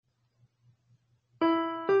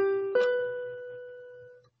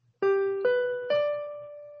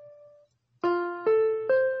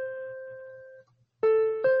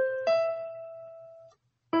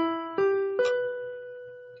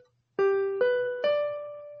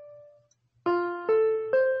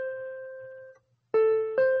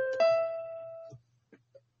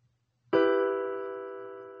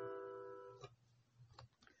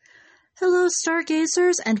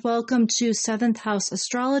Stargazers, and welcome to 7th House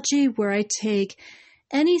Astrology, where I take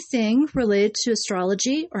anything related to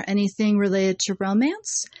astrology or anything related to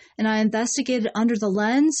romance, and I investigate it under the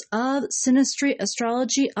lens of Synastry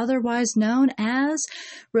astrology, otherwise known as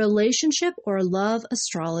relationship or love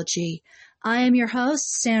astrology. I am your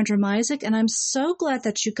host, Sandra Misek, and I'm so glad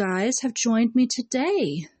that you guys have joined me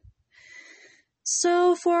today.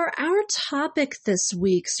 So for our topic this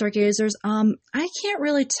week, Stargazers, I can't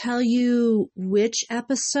really tell you which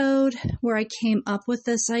episode where I came up with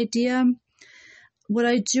this idea. What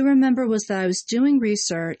I do remember was that I was doing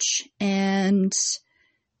research and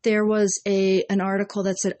there was an article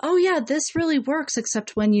that said, oh yeah, this really works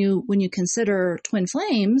except when you consider twin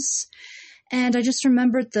flames. And I just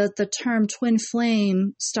remembered the term twin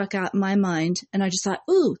flame stuck out in my mind. And I just thought,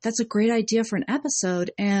 ooh, that's a great idea for an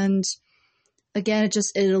episode. And again, it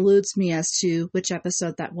eludes me as to which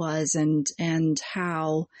episode that was and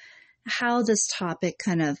how this topic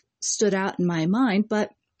kind of stood out in my mind.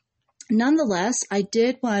 But nonetheless, I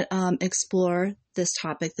did want to explore this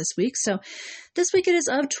topic this week. So this week it is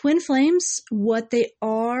of twin flames, what they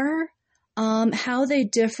are, how they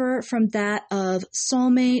differ from that of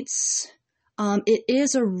soulmates. It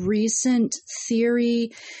is a recent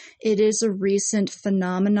theory. It is a recent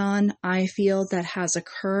phenomenon, I feel, that has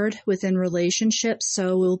occurred within relationships.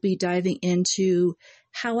 So we'll be diving into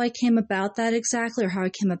how I came about that exactly, or how I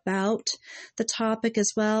came about the topic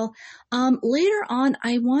as well. Later on,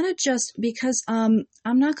 I want to just, because I'm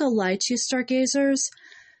not going to lie to you, Stargazers,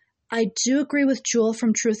 I do agree with Jewel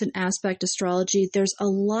from Truth and Aspect Astrology. There's a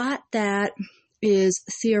lot that is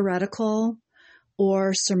theoretical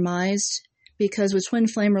or surmised, because with twin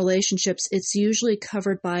flame relationships, it's usually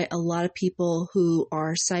covered by a lot of people who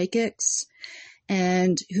are psychics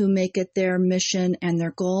and who make it their mission and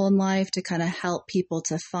their goal in life to kind of help people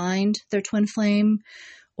to find their twin flame,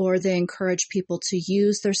 or they encourage people to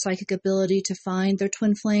use their psychic ability to find their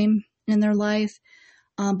twin flame in their life.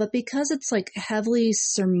 But because it's like heavily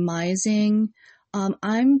surmising,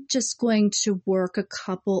 I'm just going to work a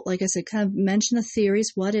couple, like I said, kind of mention the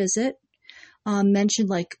theories. What is it? Mentioned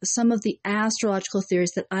like some of the astrological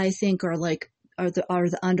theories that I think are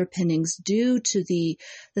the underpinnings due to the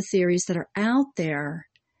theories that are out there.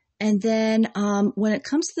 And then when it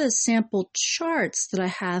comes to the sample charts that I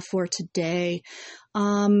have for today,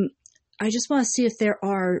 I just want to see if there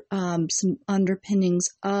are some underpinnings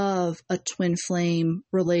of a twin flame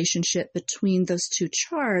relationship between those two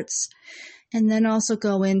charts. And then also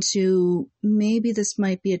go into maybe this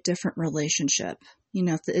might be a different relationship. You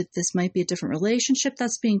know, if this might be a different relationship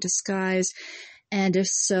that's being disguised. And if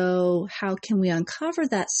so, how can we uncover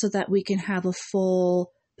that so that we can have a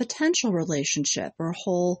full potential relationship, or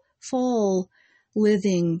a full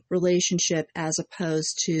living relationship, as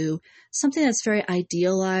opposed to something that's very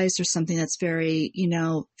idealized or something that's very,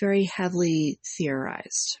 very heavily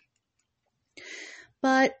theorized.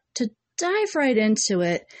 But to dive right into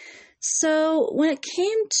it, so when it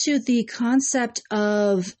came to the concept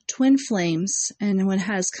of twin flames, and when it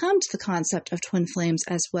has come to the concept of twin flames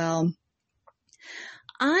as well,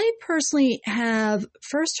 I personally have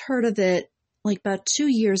first heard of it like about 2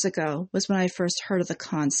 years ago was when I first heard of the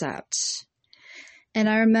concept. And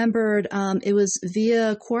I remembered it was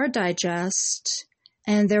via Quora Digest,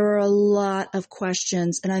 and there were a lot of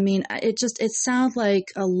questions. And I mean, it sounded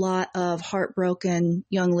like a lot of heartbroken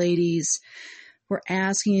young ladies were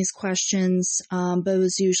asking these questions, but it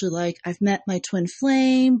was usually like, I've met my twin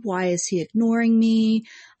flame, why is he ignoring me?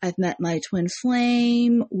 I've met my twin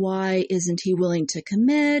flame, why isn't he willing to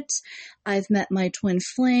commit? I've met my twin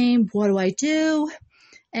flame, what do I do?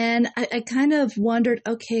 And I kind of wondered,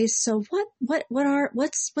 okay, so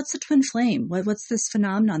what's the twin flame? What's this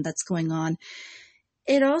phenomenon that's going on?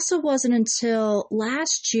 It also wasn't until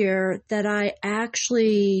last year that I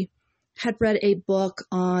actually had read a book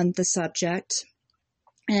on the subject.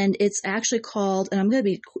 And it's actually called, and I'm going to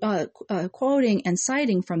be quoting and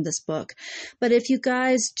citing from this book, but if you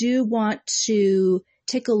guys do want to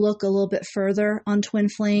take a look a little bit further on twin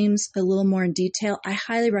flames, a little more in detail, I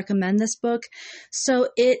highly recommend this book. So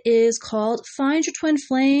it is called Find Your Twin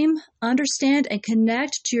Flame, Understand and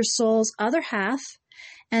Connect to Your Soul's Other Half,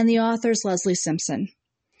 and the author is Leslie Simpson.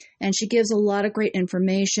 And she gives a lot of great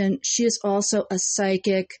information. She is also a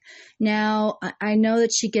psychic. Now, I know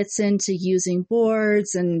that she gets into using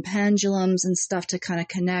boards and pendulums and stuff to kind of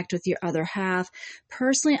connect with your other half.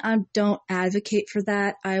 Personally, I don't advocate for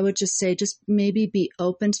that. I would just say just maybe be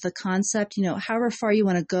open to the concept. However far you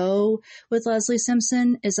want to go with Leslie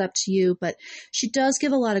Simpson is up to you. But she does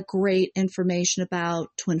give a lot of great information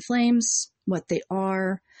about twin flames, what they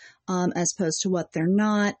are, as opposed to what they're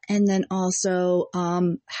not. And then also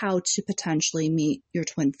how to potentially meet your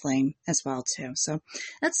twin flame as well too. So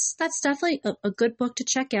that's definitely a good book to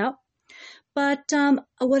check out. But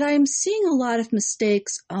what I'm seeing a lot of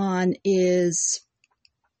mistakes on is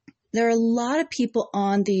there are a lot of people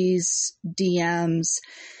on these DMs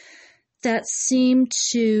that seem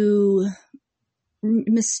to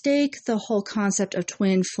mistake the whole concept of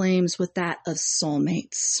twin flames with that of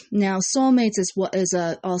soulmates. Now, soulmates is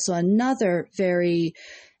also another very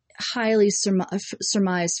highly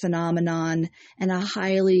surmised phenomenon and a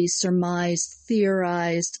highly surmised,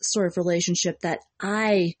 theorized sort of relationship that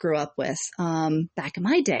I grew up with back in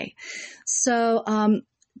my day. So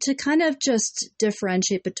to kind of just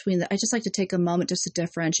differentiate between I just like to take a moment just to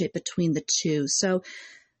differentiate between the two. So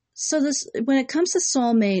this, when it comes to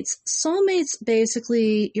soulmates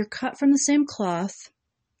basically, you're cut from the same cloth.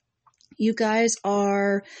 You guys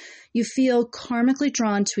you feel karmically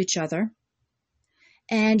drawn to each other.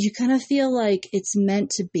 And you kind of feel like it's meant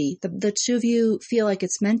to be. The two of you feel like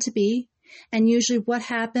it's meant to be. And usually what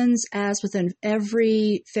happens, as within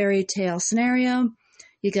every fairy tale scenario,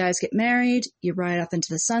 you guys get married, you ride off into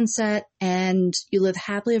the sunset, and you live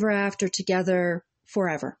happily ever after together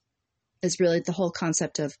forever, is really the whole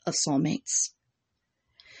concept of soulmates.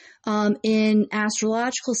 In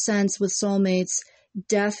astrological sense with soulmates,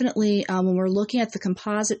 definitely when we're looking at the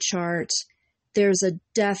composite chart, there's a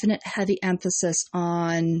definite heavy emphasis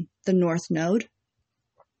on the North Node.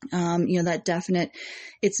 That definite,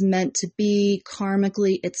 it's meant to be,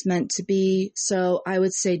 karmically, it's meant to be. So I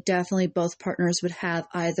would say definitely both partners would have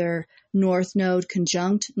either North Node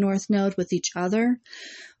conjunct North Node with each other,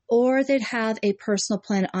 or they'd have a personal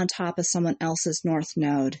planet on top of someone else's North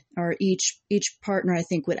Node, or each partner, I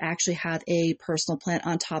think, would actually have a personal planet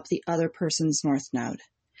on top of the other person's North Node.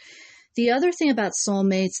 The other thing about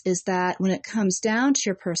soulmates is that when it comes down to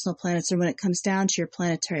your personal planets, or when it comes down to your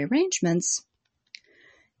planetary arrangements,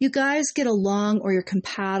 you guys get along, or you're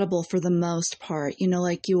compatible for the most part.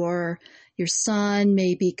 Like your sun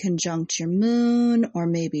may be conjunct your moon, or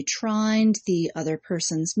maybe trined the other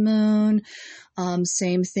person's moon.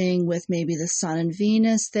 Same thing with maybe the sun and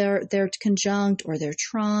Venus. They're conjunct, or they're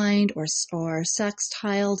trined, or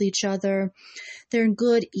sextiled each other. They're in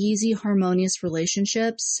good, easy, harmonious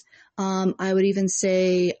relationships. I would even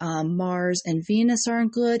say Mars and Venus are in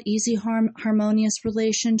good, easy, harmonious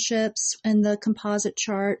relationships in the composite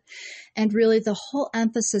chart. And really the whole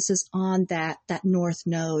emphasis is on that North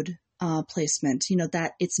Node placement,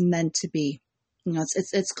 that it's meant to be.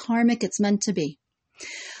 It's karmic, it's meant to be.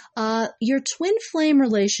 Your twin flame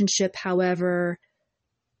relationship, however,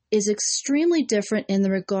 is extremely different in the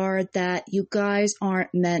regard that you guys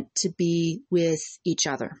aren't meant to be with each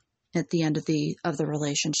other at the end of the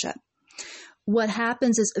relationship. What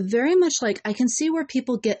happens is very much like, I can see where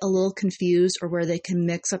people get a little confused, or where they can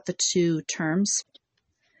mix up the two terms,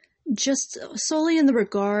 just solely in the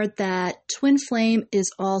regard that twin flame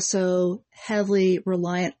is also heavily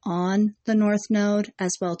reliant on the North Node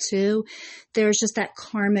as well too. There's just that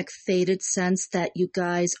karmic fated sense that you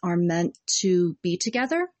guys are meant to be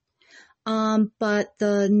together. But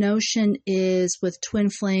the notion is with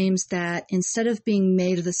twin flames that instead of being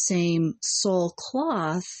made of the same soul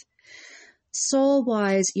cloth,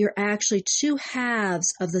 soul-wise, you're actually two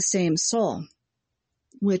halves of the same soul.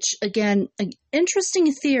 Which, again, an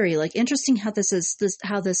interesting theory, like interesting how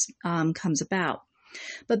this comes about.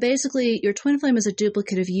 But basically, your twin flame is a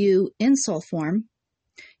duplicate of you in soul form.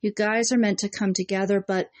 You guys are meant to come together,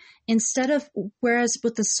 but whereas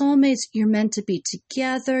with the soulmates, you're meant to be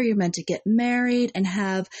together, you're meant to get married and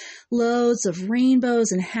have loads of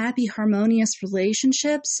rainbows and happy, harmonious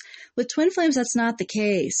relationships. With twin flames, that's not the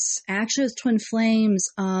case. Actually, with twin flames,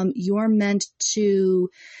 you're meant to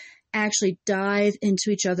actually dive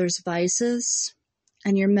into each other's vices,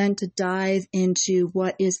 and you're meant to dive into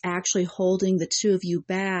what is actually holding the two of you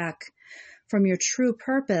back from your true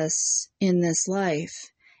purpose in this life.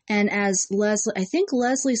 And as I think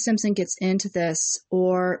Leslie Simpson gets into this,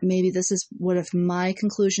 or maybe this is one of my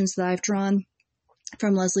conclusions that I've drawn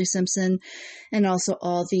from Leslie Simpson and also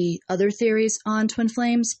all the other theories on twin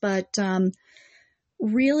flames, but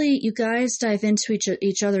really, you guys dive into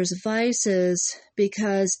each other's vices,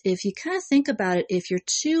 because if you kind of think about it, if you're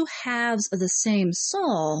two halves of the same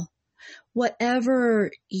soul,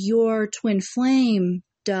 whatever your twin flame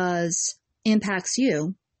does impacts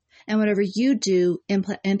you, and whatever you do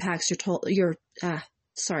impacts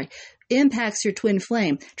impacts your twin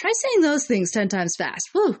flame. Try saying those things 10 times fast.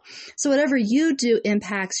 Woo! So whatever you do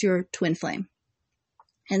impacts your twin flame.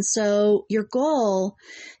 And so your goal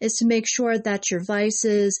is to make sure that your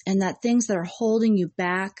vices and that things that are holding you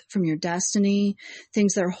back from your destiny,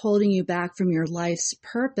 things that are holding you back from your life's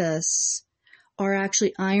purpose are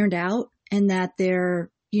actually ironed out and that they're,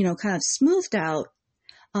 kind of smoothed out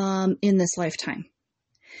in this lifetime.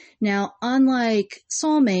 Now, unlike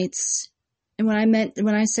soulmates, and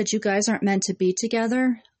when I said you guys aren't meant to be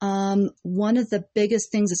together, one of the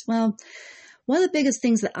biggest things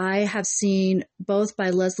that I have seen both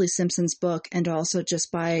by Leslie Simpson's book and also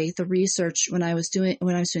just by the research when I was doing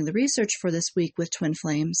the research for this week with twin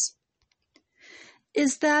flames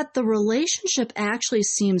is that the relationship actually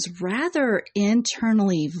seems rather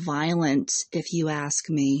internally violent, if you ask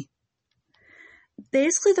me.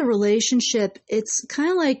 Basically, the relationship, it's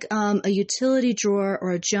kind of like a utility drawer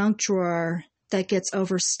or a junk drawer that gets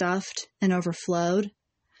overstuffed and overflowed.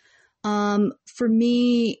 For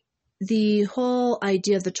me, the whole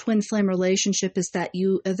idea of the twin flame relationship is that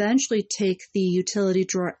you eventually take the utility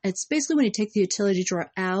drawer. It's basically when you take the utility drawer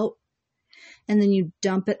out and then you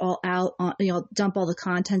dump it all out, dump all the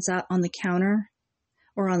contents out on the counter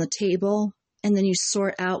or on the table. And then you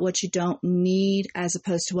sort out what you don't need as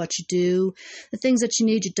opposed to what you do. The things that you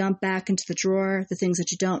need, you dump back into the drawer. The things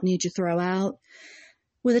that you don't need, you throw out.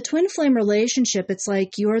 With a twin flame relationship, it's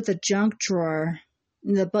like you're the junk drawer.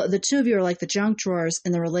 The two of you are like the junk drawers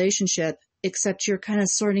in the relationship, except you're kind of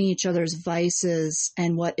sorting each other's vices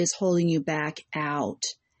and what is holding you back out.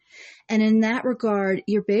 And in that regard,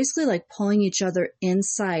 you're basically like pulling each other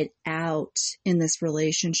inside out in this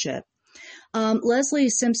relationship. Leslie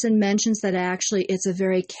Simpson mentions that actually it's a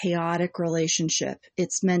very chaotic relationship.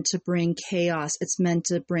 It's meant to bring chaos. It's meant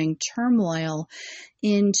to bring turmoil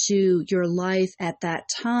into your life at that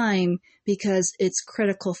time because its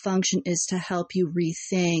critical function is to help you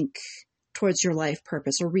rethink towards your life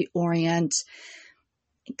purpose or reorient.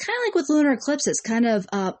 Kind of like with lunar eclipses, kind of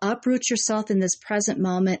uproot yourself in this present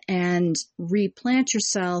moment and replant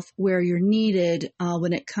yourself where you're needed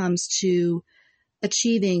when it comes to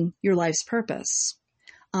achieving your life's purpose.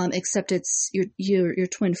 Except it's your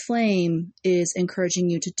twin flame is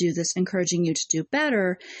encouraging you to do this, encouraging you to do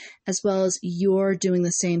better, as well as you're doing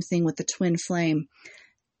the same thing with the twin flame.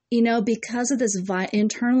 Because of this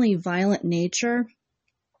internally violent nature,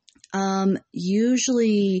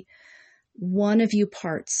 usually one of you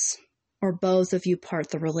parts or both of you part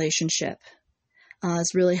the relationship.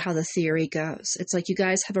 Is really how the theory goes. It's like you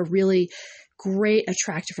guys have a really great,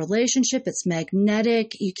 attractive relationship. It's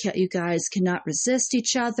magnetic. You guys cannot resist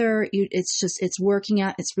each other. It's working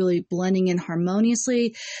out. It's really blending in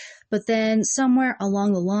harmoniously. But then somewhere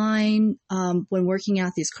along the line, when working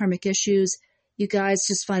out these karmic issues, you guys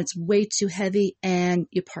just find it's way too heavy and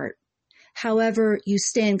you part. However, you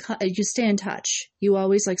stay in touch. You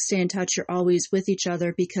always stay in touch. You're always with each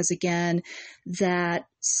other because again, that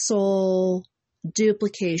soul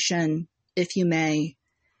duplication, if you may,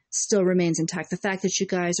 still remains intact. The fact that you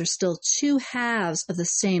guys are still two halves of the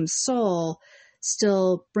same soul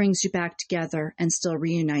still brings you back together and still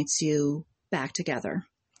reunites you back together.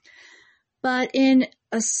 But in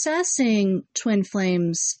assessing twin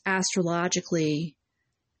flames astrologically,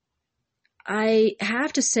 I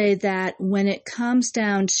have to say that when it comes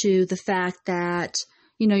down to the fact that,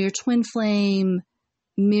 your twin flame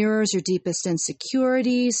mirrors your deepest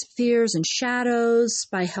insecurities, fears, and shadows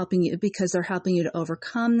because they're helping you to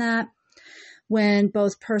overcome that. When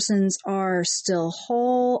both persons are still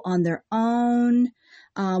whole on their own,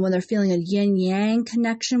 when they're feeling a yin-yang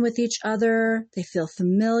connection with each other, they feel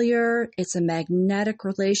familiar. It's a magnetic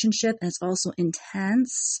relationship, and it's also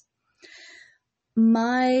intense.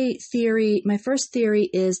 My first theory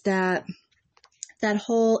is that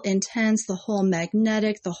whole intense, the whole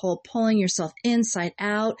magnetic, the whole pulling yourself inside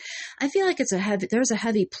out. I feel like there's a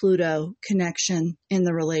heavy Pluto connection in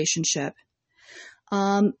the relationship.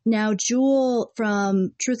 Now, Jewel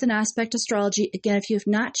from Truth and Aspect Astrology, again, if you have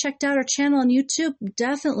not checked out her channel on YouTube,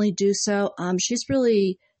 definitely do so. She's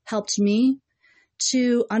really helped me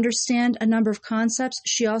to understand a number of concepts.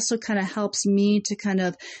 She also kind of helps me to kind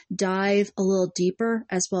of dive a little deeper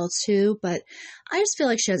as well too. But I just feel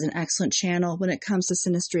like she has an excellent channel when it comes to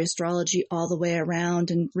Synastry astrology all the way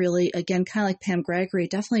around. And really, again, kind of like Pam Gregory,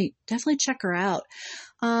 definitely check her out.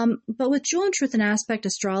 But with Jewel and Truth and Aspect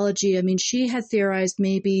Astrology, she had theorized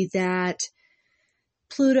maybe that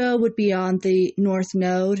Pluto would be on the North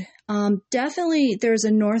Node. Definitely there's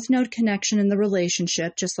a North Node connection in the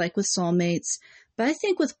relationship, just like with soulmates. But I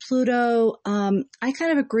think with Pluto, I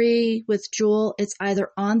kind of agree with Jewel. It's either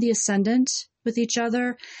on the ascendant with each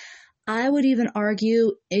other. I would even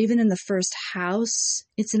argue, even in the first house,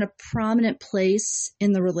 it's in a prominent place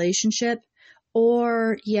in the relationship.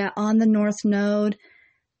 Or, on the North Node.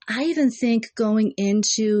 I even think going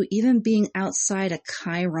into even being outside a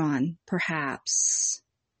Chiron, perhaps,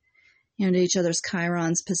 to each other's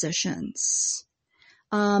Chiron's positions.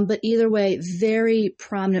 But either way, very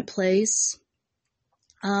prominent place.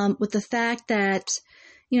 With the fact that,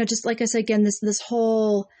 just like I said again, this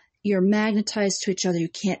whole, you're magnetized to each other. You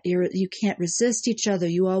can't resist each other.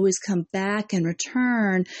 You always come back and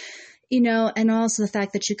return. And also the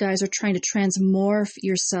fact that you guys are trying to transmorph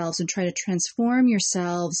yourselves and try to transform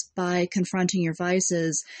yourselves by confronting your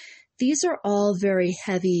vices. These are all very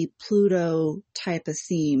heavy Pluto type of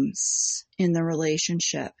themes in the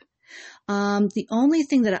relationship. The only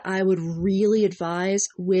thing that I would really advise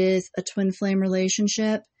with a twin flame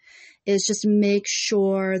relationship is just make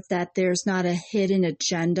sure that there's not a hidden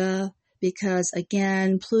agenda, because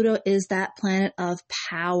again, Pluto is that planet of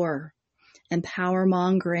power and power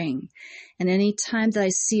mongering. And anytime that I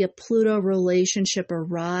see a Pluto relationship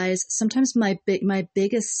arise, sometimes my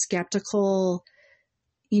biggest skeptical,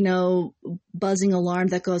 buzzing alarm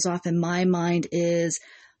that goes off in my mind is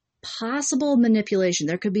possible manipulation.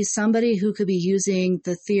 There could be somebody who could be using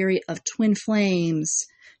the theory of twin flames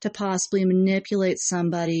to possibly manipulate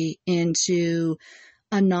somebody into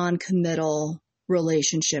a non-committal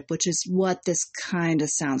relationship, which is what this kind of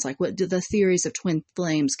sounds like, what the theories of twin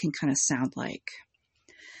flames can kind of sound like.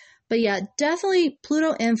 But yeah, definitely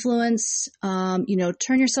Pluto influence, turn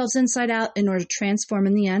yourselves inside out in order to transform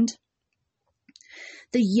in the end.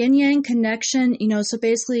 The yin-yang connection, so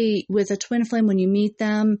basically with a twin flame, when you meet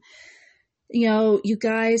them, you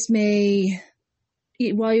guys may,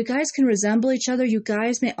 while you guys can resemble each other, you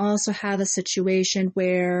guys may also have a situation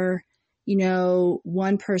where,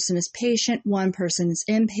 one person is patient, one person is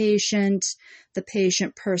impatient. The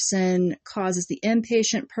patient person causes the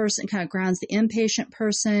impatient person, kind of grounds the impatient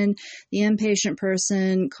person. The impatient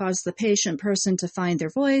person causes the patient person to find their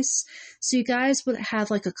voice. So you guys would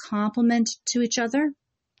have like a complement to each other.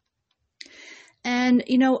 And,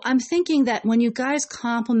 I'm thinking that when you guys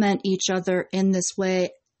complement each other in this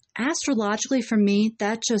way, astrologically for me,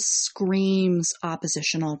 that just screams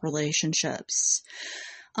oppositional relationships.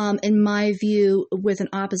 In my view, with an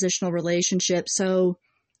oppositional relationship. So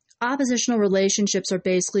oppositional relationships are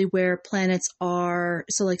basically where planets are.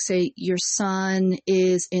 So like say your sun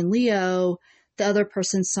is in Leo, the other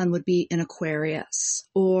person's sun would be in Aquarius.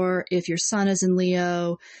 Or if your sun is in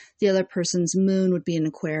Leo, the other person's moon would be in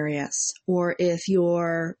Aquarius. Or if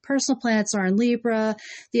your personal planets are in Libra,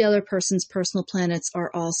 the other person's personal planets are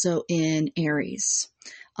also in Aries.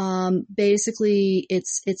 Basically,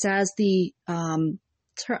 it's as the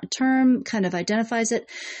term kind of identifies it.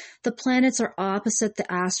 The planets are opposite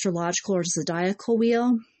the astrological or zodiacal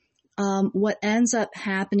wheel. What ends up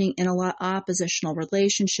happening in a lot of oppositional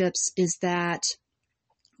relationships is that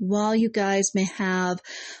while you guys may have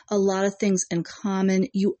a lot of things in common,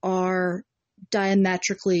 you are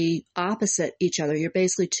diametrically opposite each other. You're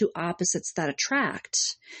basically two opposites that attract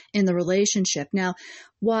in the relationship. Now,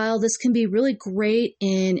 while this can be really great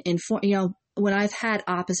in when I've had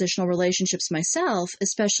oppositional relationships myself,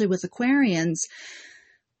 especially with Aquarians,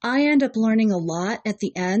 I end up learning a lot at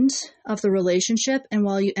the end of the relationship. And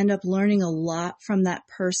while you end up learning a lot from that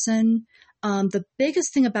person, the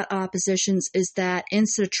biggest thing about oppositions is that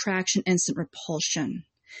instant attraction, instant repulsion.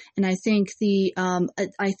 And I think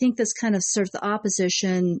this kind of serves the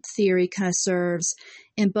opposition theory kind of serves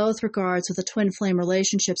in both regards with the twin flame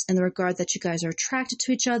relationships, in the regard that you guys are attracted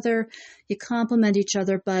to each other, you complement each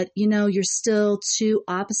other, but you're still two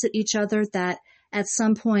opposite each other that at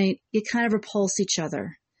some point you kind of repulse each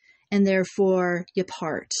other and therefore you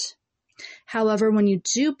part. However, when you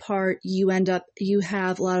do part, you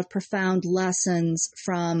have a lot of profound lessons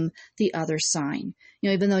from the other sign.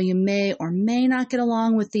 Even though you may or may not get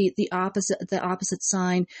along with the opposite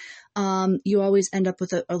sign, you always end up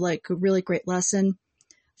with a really great lesson.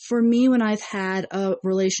 For me, when I've had a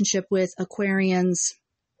relationship with Aquarians,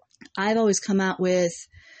 I've always come out with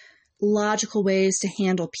logical ways to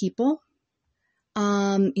handle people.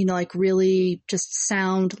 Really just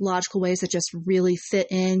sound logical ways that just really fit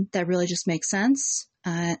in, that really just make sense.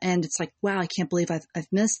 And it's like, wow, I can't believe I've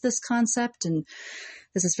missed this concept. And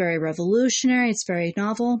this is very revolutionary. It's very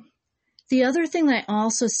novel. The other thing that I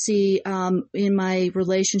also see in my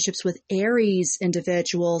relationships with Aries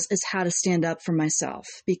individuals is how to stand up for myself,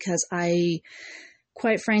 because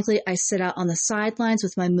quite frankly, I sit out on the sidelines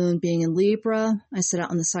with my moon being in Libra. I sit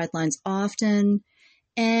out on the sidelines often.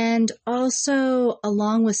 And also,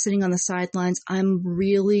 along with sitting on the sidelines, I'm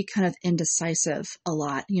really kind of indecisive a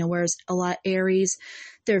lot. Whereas a lot of Aries,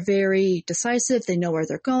 they're very decisive. They know where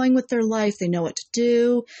they're going with their life. They know what to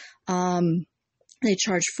do. They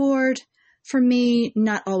charge forward. for me,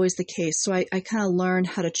 not always the case. So I kind of learned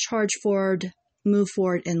how to charge forward, move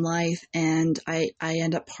forward in life, and I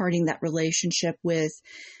end up parting that relationship with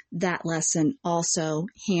that lesson also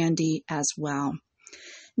handy as well.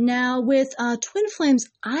 Now with twin flames,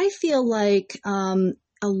 I feel like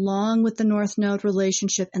along with the North Node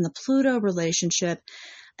relationship and the Pluto relationship,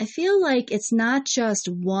 I feel like it's not just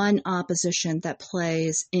one opposition that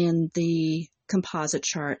plays in the composite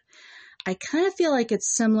chart. I kind of feel like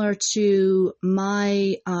it's similar to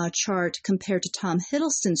my chart compared to Tom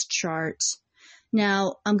Hiddleston's chart.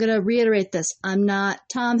 Now, I'm going to reiterate this.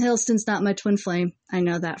 Tom Hiddleston's not my twin flame. I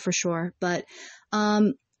know that for sure. But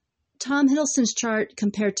Tom Hiddleston's chart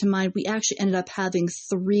compared to mine, we actually ended up having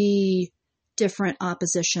 3 different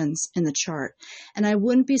oppositions in the chart. And I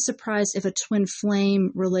wouldn't be surprised if a twin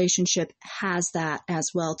flame relationship has that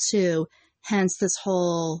as well too. Hence this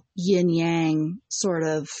whole yin-yang sort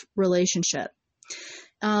of relationship.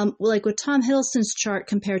 Like with Tom Hiddleston's chart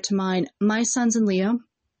compared to mine, my sun's in Leo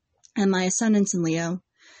and my ascendant's in Leo.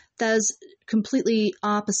 That is completely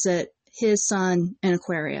opposite his sun in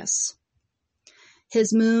Aquarius.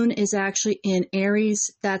 His moon is actually in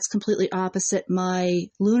Aries. That's completely opposite my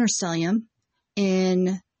lunar stellium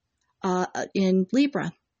in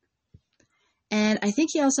Libra. And I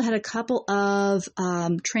think he also had a couple of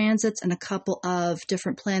transits and a couple of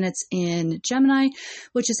different planets in Gemini,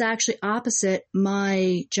 which is actually opposite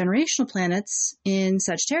my generational planets in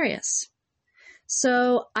Sagittarius.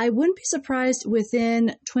 So I wouldn't be surprised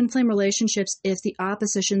within twin flame relationships if the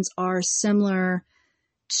oppositions are similar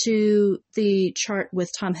to the chart with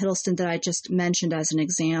Tom Hiddleston that I just mentioned as an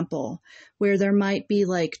example, where there might be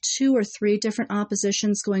like 2 or 3 different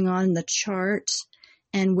oppositions going on in the chart,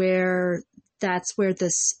 and where that's where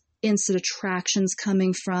this instant attraction's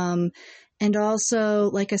coming from. And also,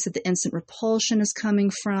 like I said, the instant repulsion is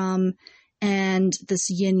coming from, and this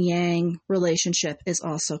yin-yang relationship is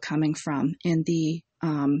also coming from in the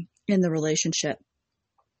relationship.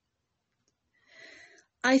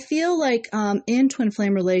 I feel like in twin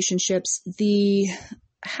flame relationships, the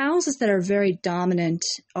houses that are very dominant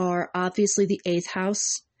are obviously the 8th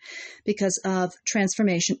house, because of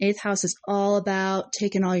transformation. 8th house is all about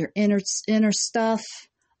taking all your inner stuff,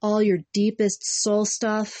 all your deepest soul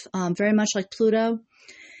stuff, very much like Pluto,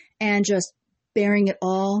 and just bearing it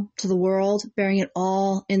all to the world, bearing it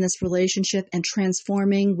all in this relationship and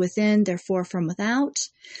transforming within, therefore from without.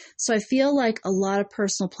 So I feel like a lot of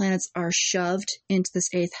personal planets are shoved into this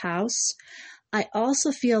 8th house. I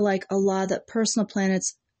also feel like a lot of the personal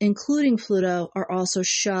planets, including Pluto, are also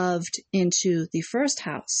shoved into the 1st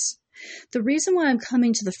house. The reason why I'm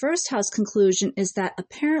coming to the 1st house conclusion is that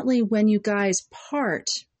apparently when you guys part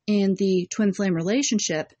in the twin flame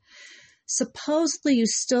relationship, supposedly you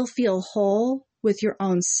still feel whole with your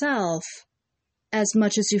own self as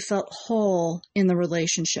much as you felt whole in the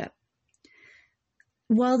relationship.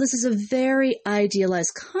 While this is a very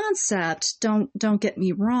idealized concept, don't get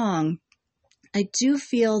me wrong, I do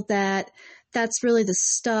feel that that's really the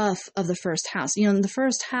stuff of the 1st house. You know, in the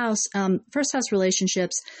 1st house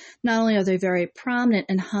relationships, not only are they very prominent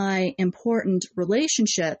and high important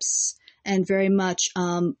relationships and very much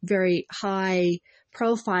very high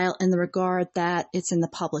profile in the regard that it's in the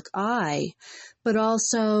public eye, but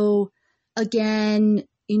also, again,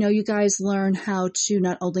 you know, you guys learn how to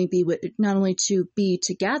not only to be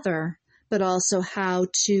together, but also how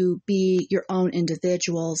to be your own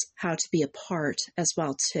individuals, how to be apart as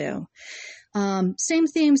well too. Same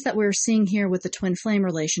themes that we're seeing here with the twin flame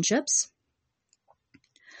relationships.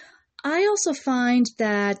 I also find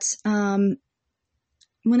that when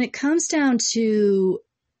it comes down to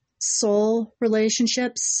soul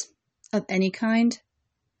relationships of any kind,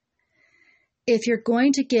 if you're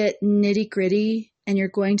going to get nitty-gritty and you're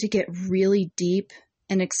going to get really deep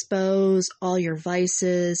and expose all your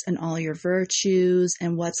vices and all your virtues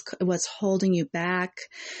and what's holding you back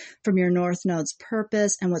from your North Node's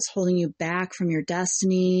purpose, and what's holding you back from your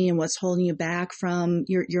destiny, and what's holding you back from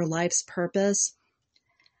your life's purpose,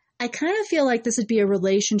 I kind of feel like this would be a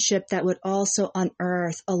relationship that would also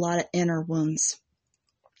unearth a lot of inner wounds.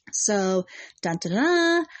 So,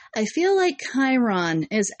 I feel like Chiron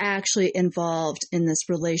is actually involved in this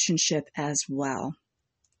relationship as well.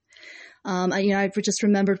 I just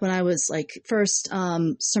remembered when I was like first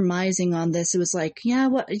surmising on this, it was like, yeah,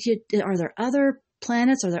 are there other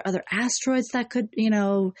planets? Are there other asteroids that could,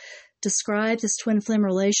 describe this twin flame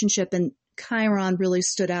relationship? And Chiron really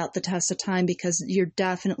stood out the test of time, because you're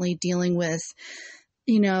definitely dealing with,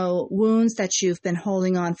 wounds that you've been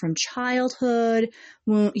holding on from childhood,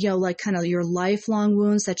 like kind of your lifelong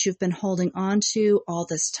wounds that you've been holding on to all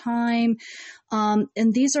this time.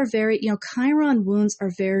 And these are very, Chiron wounds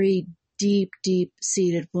are very deep,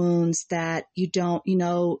 deep-seated wounds that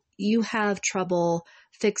you have trouble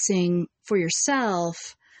fixing for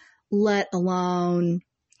yourself, let alone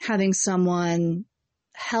having someone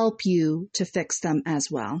help you to fix them as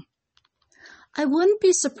well. I wouldn't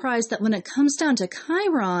be surprised that when it comes down to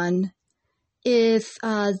Chiron, if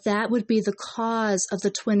that would be the cause of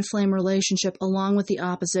the twin flame relationship along with the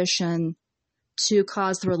opposition to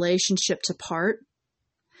cause the relationship to part.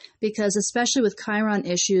 Because especially with Chiron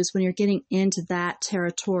issues, when you're getting into that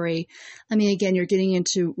territory, again, you're getting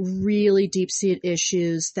into really deep-seated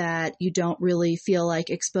issues that you don't really feel like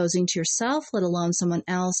exposing to yourself, let alone someone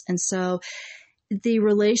else. And so the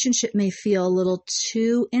relationship may feel a little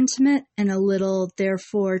too intimate and a little,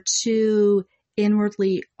 therefore, too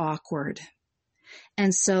inwardly awkward.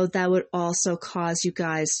 And so that would also cause you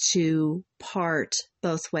guys to part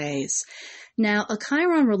both ways. Now, a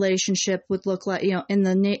Chiron relationship would look like, in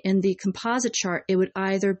the composite chart, it would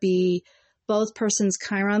either be both persons'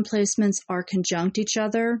 Chiron placements are conjunct each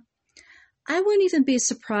other. I wouldn't even be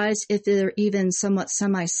surprised if they're even somewhat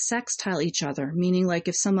semi-sextile each other, meaning like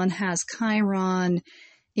if someone has Chiron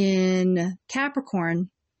in Capricorn,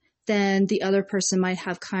 then the other person might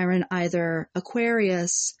have Chiron either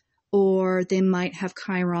Aquarius or they might have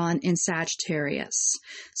Chiron in Sagittarius.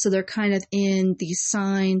 So they're kind of in the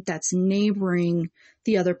sign that's neighboring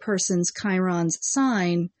the other person's Chiron's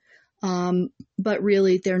sign, but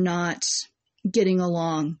really they're not getting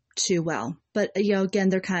along too well. But, again,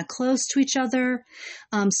 they're kind of close to each other,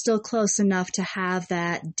 still close enough to have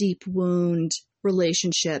that deep wound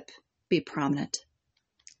relationship be prominent.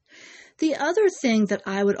 The other thing that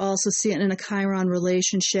I would also see in a Chiron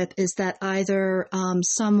relationship is that either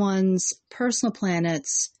someone's personal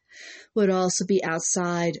planets would also be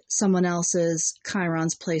outside someone else's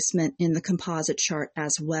Chiron's placement in the composite chart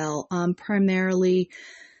as well. Primarily,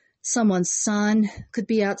 someone's sun could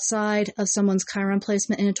be outside of someone's Chiron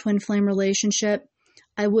placement in a twin flame relationship.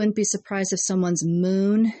 I wouldn't be surprised if someone's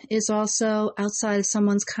moon is also outside of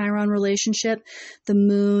someone's Chiron relationship. The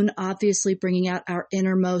moon obviously bringing out our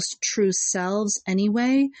innermost true selves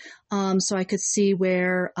anyway. So I could see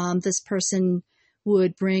where this person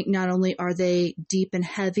would bring, not only are they deep and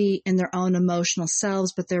heavy in their own emotional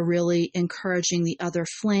selves, but they're really encouraging the other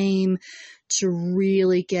flame to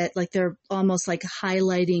really get, like they're almost like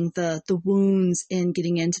highlighting the wounds in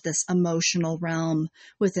getting into this emotional realm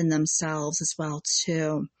within themselves as well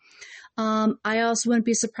too. I also wouldn't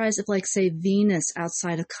be surprised if, like, say, Venus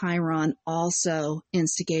outside of Chiron also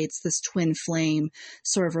instigates this twin flame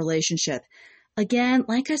sort of relationship. Again,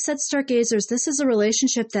 like I said, stargazers, this is a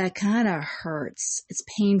relationship that kind of hurts. It's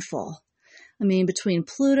painful. Between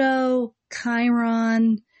Pluto,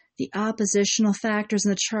 Chiron, the oppositional factors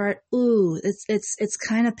in the chart, it's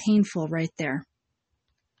kind of painful right there.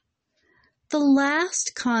 The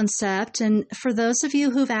last concept, and for those of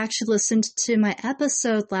you who've actually listened to my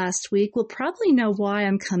episode last week will probably know why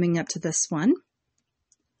I'm coming up to this one.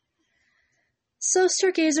 So,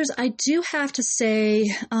 stargazers, I do have to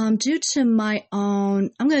say, due to my own,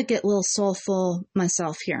 I'm going to get a little soulful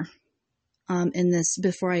myself here in this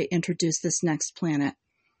before I introduce this next planet.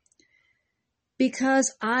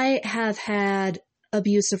 Because I have had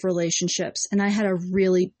abusive relationships, and I had a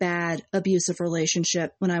really bad abusive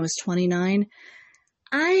relationship when I was 29,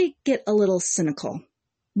 I get a little cynical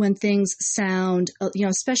when things sound,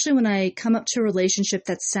 especially when I come up to a relationship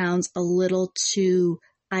that sounds a little too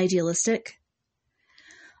idealistic.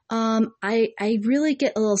 I really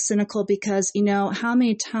get a little cynical because, how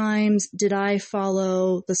many times did I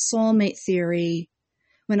follow the soulmate theory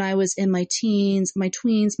when I was in my teens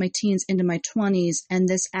into my 20s, and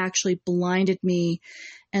this actually blinded me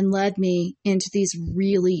and led me into these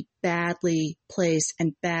really badly placed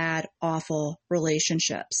and bad, awful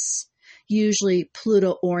relationships. Usually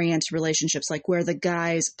Pluto-oriented relationships, like where the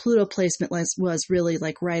guy's Pluto placement was really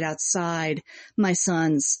like right outside my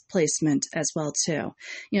son's placement as well too.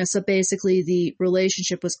 So basically the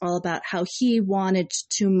relationship was all about how he wanted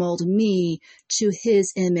to mold me to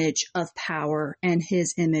his image of power and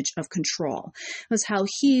his image of control. It was how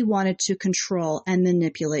he wanted to control and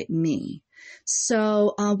manipulate me.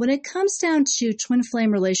 So when it comes down to twin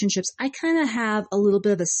flame relationships, I kind of have a little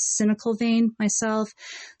bit of a cynical vein myself.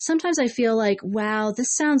 Sometimes I feel like, wow,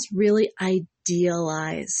 this sounds really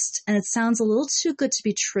idealized, and it sounds a little too good to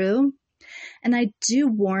be true. And I do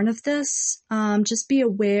warn of this. Just be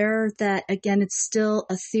aware that, again, it's still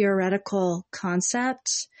a theoretical concept,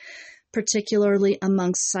 particularly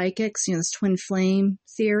amongst psychics, this twin flame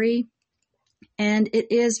theory. And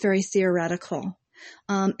it is very theoretical.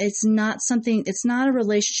 It's not a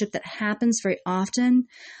relationship that happens very often.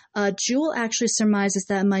 Jewel actually surmises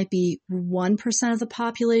that it might be 1% of the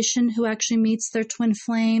population who actually meets their twin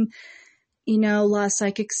flame. A lot of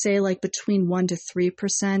psychics say like between 1% to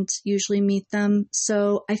 3% usually meet them.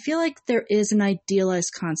 So I feel like there is an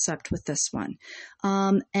idealized concept with this one.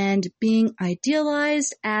 And being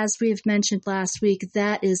idealized, as we've mentioned last week,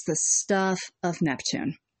 that is the stuff of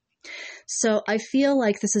Neptune. So I feel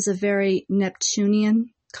like this is a very Neptunian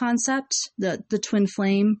concept. The twin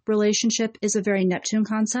flame relationship is a very Neptune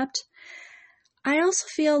concept. I also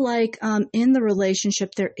feel like in the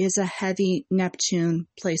relationship, there is a heavy Neptune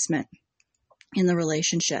placement in the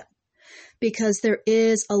relationship, because there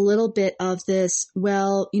is a little bit of this, we're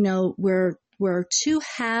two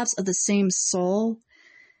halves of the same soul.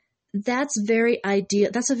 That's a very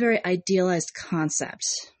idealized concept.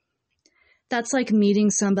 That's like meeting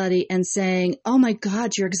somebody and saying, oh my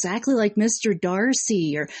God, you're exactly like Mr.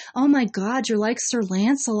 Darcy, or oh my God, you're like Sir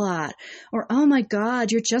Lancelot, or oh my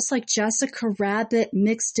God, you're just like Jessica Rabbit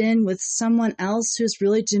mixed in with someone else who's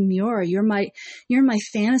really demure. You're my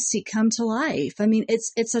fantasy come to life. I mean,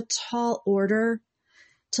 it's a tall order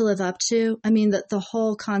to live up to. I mean, the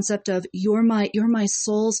whole concept of you're my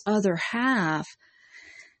soul's other half,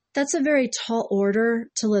 that's a very tall order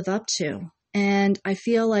to live up to. And I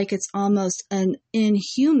feel like it's almost an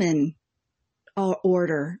inhuman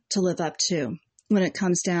order to live up to when it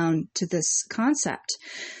comes down to this concept.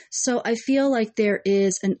 So I feel like there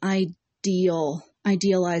is an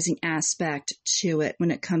idealizing aspect to it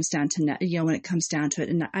when it comes down to it.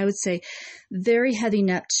 And I would say very heavy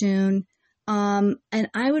Neptune. And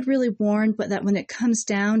I would really warn, but that when it comes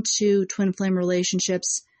down to twin flame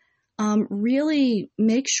relationships, really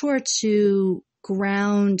make sure to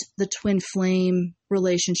ground the twin flame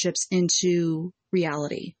relationships into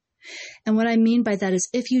reality. And what I mean by that is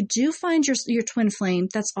if you do find your twin flame,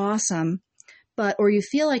 that's awesome. Or you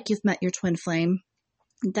feel like you've met your twin flame,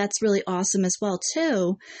 that's really awesome as well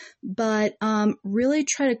too. But really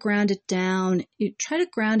try to ground it down. You try to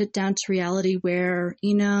ground it down to reality where,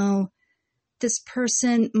 this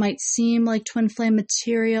person might seem like twin flame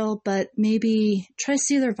material, but maybe try to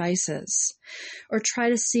see their vices, or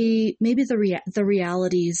try to see maybe the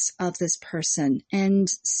realities of this person, and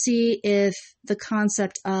see if the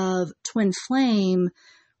concept of twin flame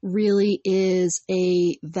really is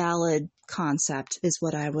a valid concept, is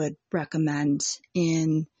what I would recommend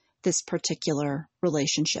in this particular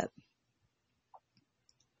relationship.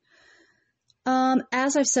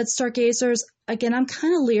 As I've said, stargazers, again, I'm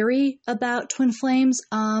kind of leery about twin flames.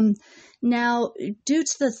 Now, due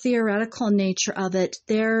to the theoretical nature of it,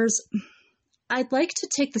 I'd like to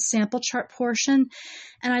take the sample chart portion,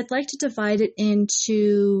 and I'd like to divide it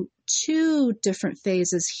into two different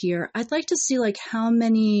phases here. I'd like to see like how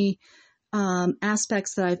many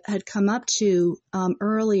aspects that I had come up to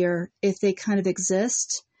earlier, if they kind of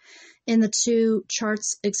exist in the two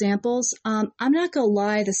charts examples. I'm not going to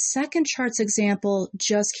lie, the second charts example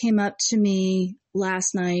just came up to me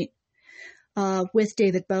last night with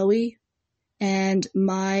David Bowie and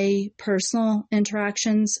my personal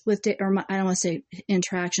interactions with, I don't want to say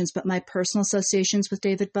interactions, but my personal associations with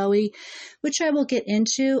David Bowie, which I will get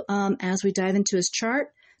into as we dive into his chart.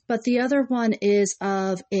 But the other one is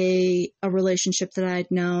of a relationship that I'd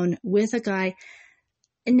known with a guy.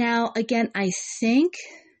 Now, again, I think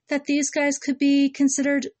that these guys could be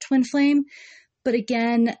considered twin flame, but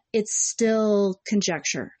again, it's still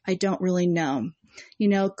conjecture. I don't really know.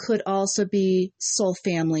 Could also be soul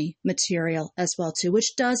family material as well too,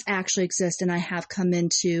 which does actually exist, and I have come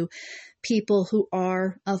into people who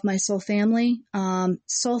are of my soul family.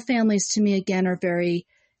 Soul families to me, again, are very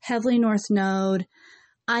heavily North Node.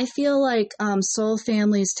 I feel like soul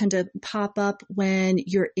families tend to pop up when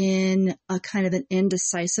you're in a kind of an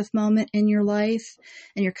indecisive moment in your life,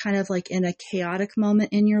 and you're kind of like in a chaotic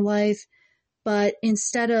moment in your life. But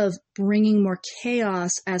instead of bringing more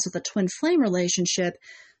chaos as with a twin flame relationship,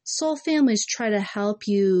 soul families try to help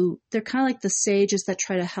you. They're kind of like the sages that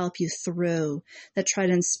try to help you through, that try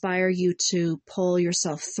to inspire you to pull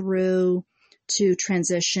yourself through, to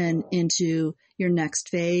transition into your next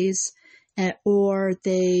phase. Or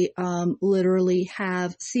they literally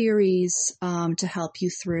have theories to help you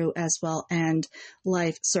through as well, and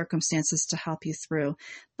life circumstances to help you through.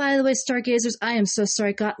 By the way, stargazers, I am so sorry.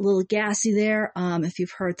 I got a little gassy there. If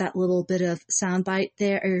you've heard that little bit of soundbite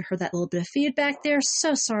there, or you heard that little bit of feedback there,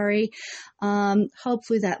 so sorry.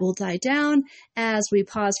 Hopefully that will die down as we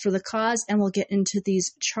pause for the cause, and we'll get into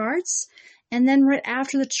these charts. And then right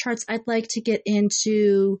after the charts, I'd like to get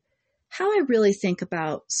into how I really think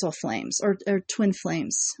about soul flames or twin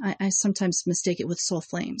flames. I sometimes mistake it with soul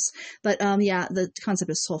flames, but yeah, the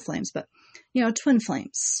concept is soul flames, but twin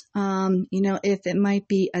flames. If it might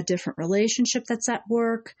be a different relationship that's at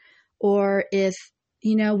work, or if,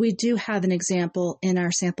 we do have an example in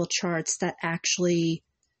our sample charts that actually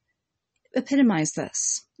epitomize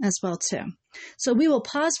this as well too. So we will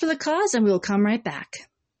pause for the cause and we will come right back.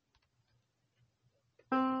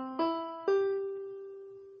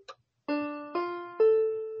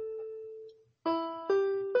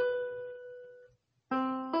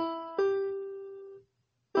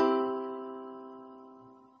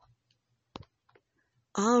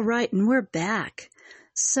 All right, and we're back.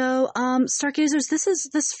 So, Stargazers,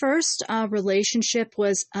 this first relationship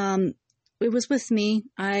was it was with me.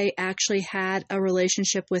 I actually had a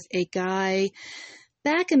relationship with a guy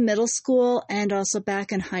back in middle school and also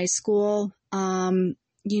back in high school. Again,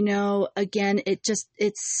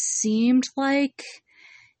 it seemed like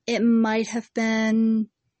it might have been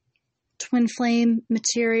twin flame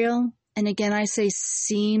material. And again, I say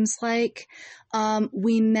seems like.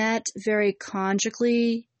 We met very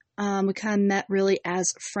conjugally. We kind of met really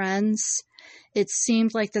as friends. It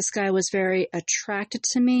seemed like this guy was very attracted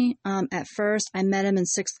to me. At first, I met him in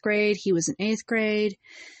 6th grade. He was in 8th grade.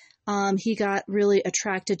 He got really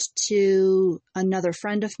attracted to another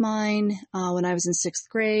friend of mine when I was in 6th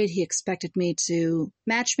grade. He expected me to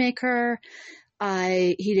matchmake her.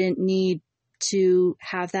 He didn't need to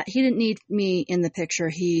have that. He didn't need me in the picture.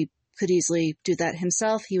 He could easily do that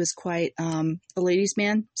himself. He was quite a ladies'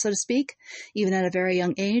 man, so to speak, even at a very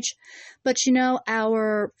young age. But,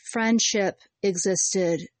 our friendship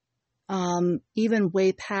existed even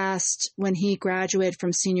way past when he graduated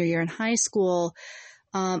from senior year in high school.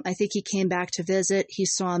 I think he came back to visit. He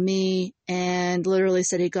saw me and literally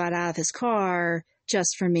said he got out of his car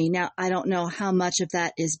just for me. Now, I don't know how much of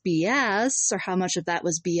that is BS or how much of that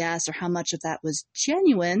was BS or how much of that was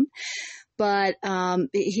genuine. But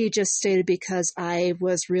he just stated because I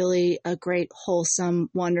was really a great, wholesome,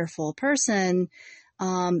 wonderful person,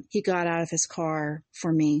 he got out of his car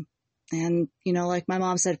for me. And, like my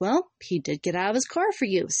mom said, well, he did get out of his car for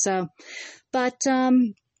you. So, but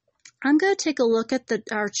I'm going to take a look at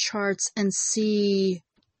our charts and see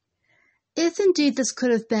if indeed this could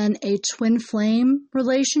have been a twin flame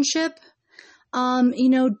relationship.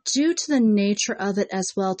 Due to the nature of it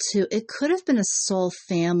as well, too, it could have been a soul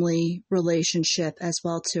family relationship as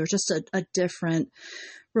well, too, or just a different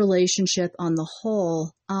relationship on the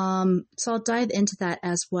whole. So I'll dive into that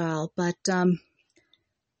as well. But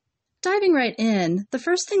diving right in, the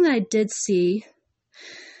first thing that I did see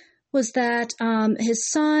was that his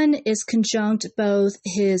sun is conjunct both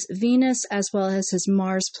his Venus as well as his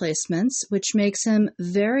Mars placements, which makes him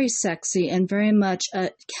very sexy and very much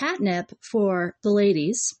a catnip for the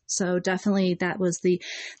ladies. So definitely that was the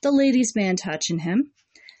ladies' man touch in him.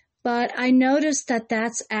 But I noticed that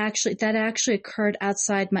actually occurred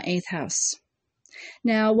outside my 8th house.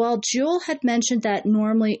 Now, while Jewel had mentioned that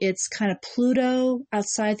normally it's kind of Pluto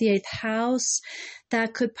outside the 8th house,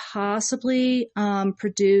 that could possibly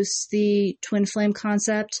produce the twin flame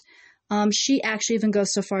concept. She actually even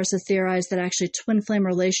goes so far as to theorize that actually twin flame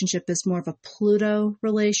relationship is more of a Pluto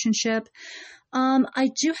relationship.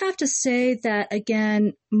 I do have to say that,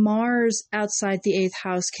 again, Mars outside the 8th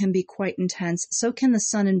house can be quite intense. So can the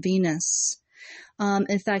Sun and Venus.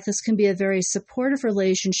 In fact, this can be a very supportive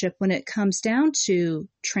relationship when it comes down to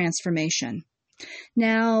transformation.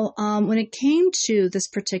 Now, when it came to this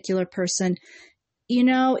particular person,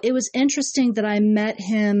 it was interesting that I met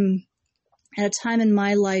him at a time in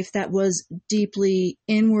my life that was deeply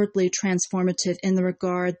inwardly transformative in the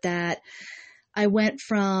regard that I went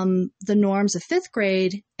from the norms of 5th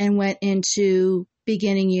grade and went into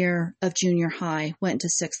beginning year of junior high, went to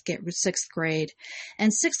 6th grade.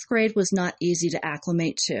 And 6th grade was not easy to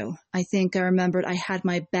acclimate to. I think I remembered I had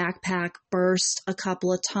my backpack burst a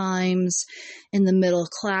couple of times in the middle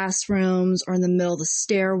of classrooms or in the middle of the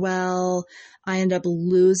stairwell. I ended up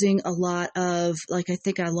losing a lot of, I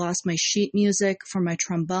think I lost my sheet music for my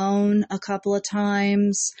trombone a couple of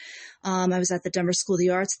times. I was at the Denver School of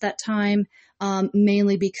the Arts at that time,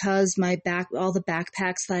 mainly because all the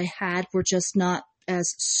backpacks that I had were just not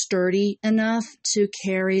as sturdy enough to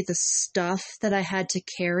carry the stuff that I had to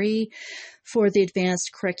carry for the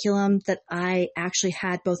advanced curriculum that I actually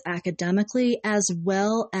had both academically as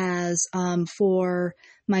well as for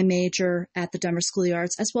my major at the Denver School of the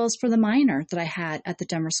Arts, as well as for the minor that I had at the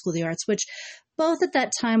Denver School of the Arts, which both at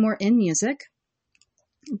that time were in music.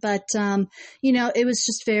 But, it was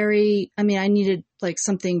just I needed like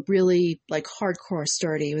something really like hardcore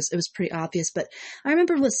sturdy. It was pretty obvious. But I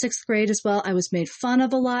remember with sixth grade as well, I was made fun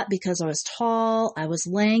of a lot because I was tall, I was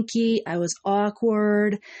lanky, I was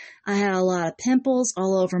awkward. I had a lot of pimples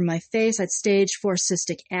all over my face. I had stage 4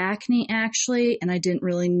 cystic acne actually, and I didn't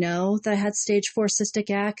really know that I had stage 4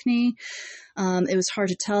 cystic acne. It was hard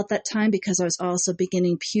to tell at that time because I was also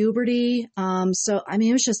beginning puberty. So, I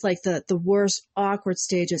mean, it was just like the worst awkward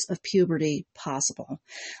stages of puberty possible.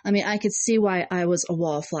 I mean, I could see why I was a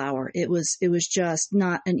wallflower. It was just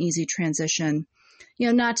not an easy transition. You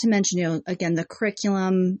know, not to mention, you know, again, the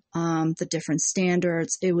curriculum, the different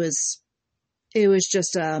standards. It was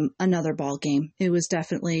just another ball game. It was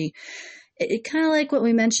definitely it kind of like what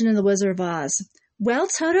we mentioned in The Wizard of Oz. Well,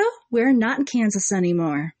 Toto, we're not in Kansas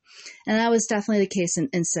anymore. And that was definitely the case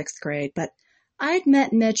in sixth grade. But I had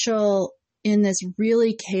met Mitchell in this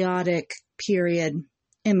really chaotic period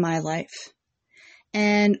in my life.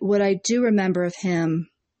 And what I do remember of him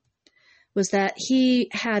was that he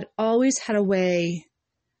had always had a way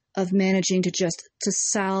of managing to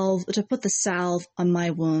put the salve on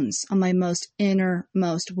my wounds, on my most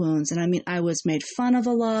innermost wounds. And I mean, I was made fun of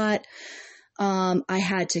a lot. I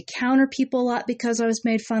had to counter people a lot because I was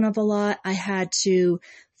made fun of a lot. I had to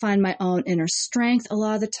find my own inner strength a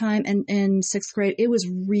lot of the time. And in sixth grade, it was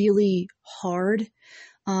really hard.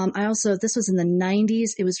 This was in the 90s.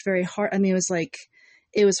 It was very hard. I mean,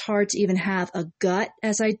 it was hard to even have a gut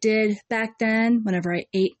as I did back then whenever I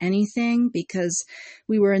ate anything because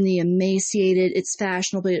we were in the emaciated. It's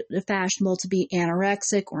fashionable to be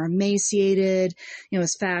anorexic or emaciated. You know,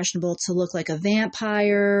 it's fashionable to look like a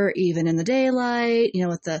vampire even in the daylight, you know,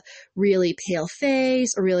 with the really pale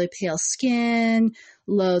face or really pale skin,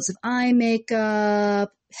 loads of eye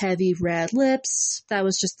makeup, heavy red lips. That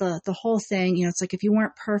was just the whole thing. You know, it's like if you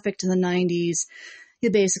weren't perfect in the 90s,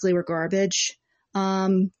 you basically were garbage.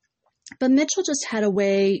 But Mitchell just had a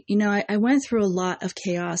way, you know, I went through a lot of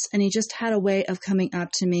chaos and he just had a way of coming up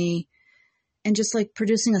to me and just like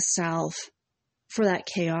producing a salve for that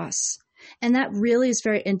chaos. And that really is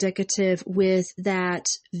very indicative with that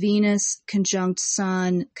Venus conjunct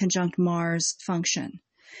Sun conjunct Mars function.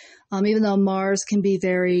 Even though Mars can be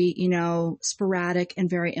very, you know, sporadic and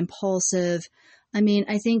very impulsive. I mean,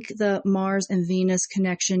 I think the Mars and Venus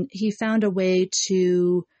connection, he found a way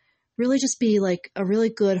to really just be like a really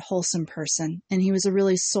good, wholesome person. And he was a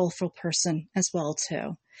really soulful person as well,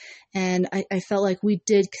 too. And I felt like we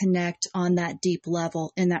did connect on that deep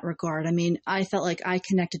level in that regard. I mean, I felt like I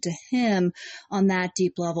connected to him on that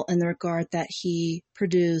deep level in the regard that he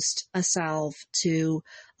produced a salve to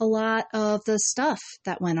a lot of the stuff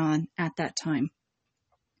that went on at that time.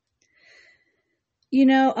 You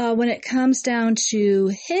know, when it comes down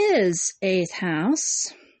to his 8th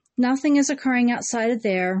house, nothing is occurring outside of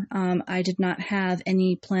there. I did not have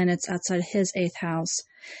any planets outside of his 8th house.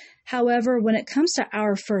 However, when it comes to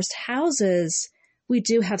our first houses, we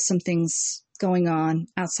do have some things going on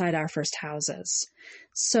outside our first houses.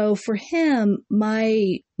 So for him,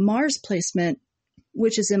 my Mars placement,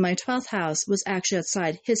 which is in my 12th house, was actually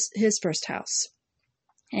outside his first house.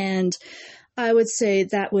 And I would say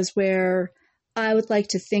that was where I would like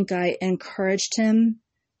to think I encouraged him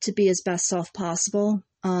to be his best self possible.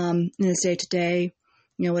 In his day-to-day,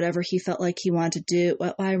 you know, whatever he felt like he wanted to do.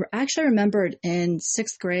 Well, I actually remembered in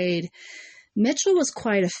 6th grade, Mitchell was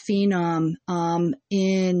quite a phenom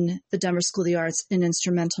in the Denver School of the Arts in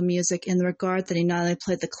instrumental music in the regard that he not only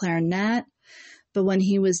played the clarinet, but when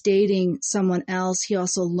he was dating someone else, he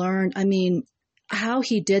also learned, I mean, how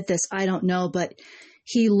he did this, I don't know, but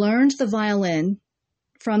he learned the violin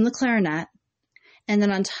from the clarinet. And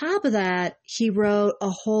then on top of that, he wrote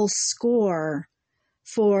a whole score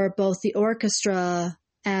for both the orchestra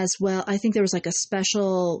as well. I think there was like a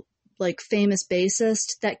special, like famous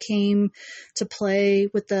bassist that came to play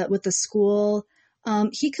with the school.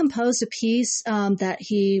 He composed a piece that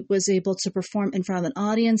he was able to perform in front of an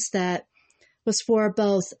audience that was for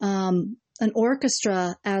both an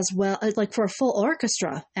orchestra as well, like for a full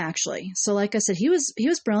orchestra actually. So like I said, he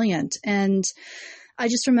was brilliant. And I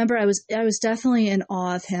just remember I was definitely in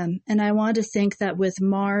awe of him. And I wanted to think that with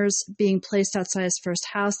Mars being placed outside his first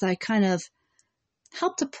house, that I kind of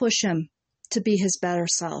helped to push him to be his better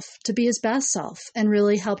self, to be his best self, and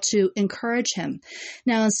really help to encourage him.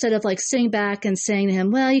 Now, instead of like sitting back and saying to him,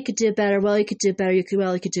 well, you could do better, well, you could do better, you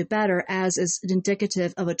could do better, as is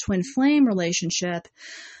indicative of a twin flame relationship,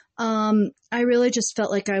 I really just felt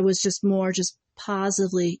like I was just more just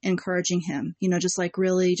positively encouraging him, you know, just like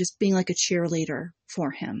really just being like a cheerleader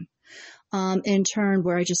for him. In turn,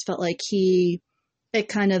 where I just felt like it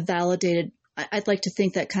kind of validated, I'd like to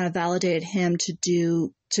think that kind of validated him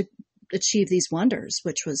to achieve these wonders,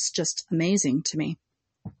 which was just amazing to me.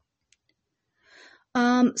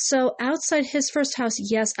 So outside his first house,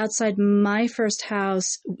 yes, outside my first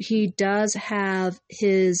house, he does have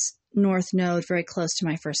his north node very close to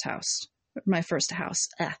my first house.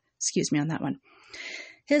 Excuse me on that one.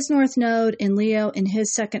 His north node in Leo in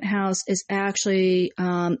his second house is actually,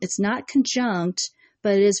 it's not conjunct,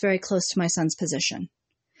 but it is very close to my son's position.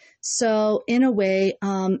 So in a way,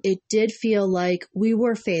 it did feel like we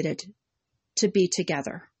were fated to be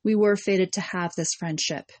together. We were fated to have this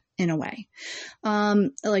friendship in a way.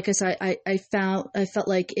 Like I said, I felt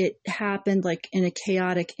like it happened like in a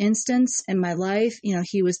chaotic instance in my life. You know,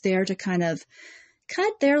 he was there to kind of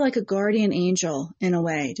there like a guardian angel in a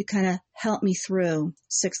way to kind of help me through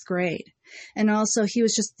sixth grade. And also he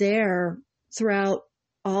was just there throughout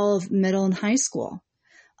all of middle and high school,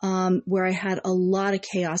 where I had a lot of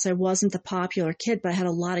chaos. I wasn't the popular kid, but I had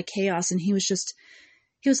a lot of chaos. And he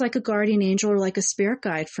was like a guardian angel or like a spirit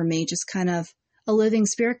guide for me, just kind of a living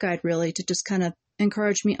spirit guide, really, to just kind of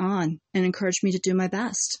encourage me on and encourage me to do my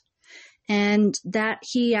best. And that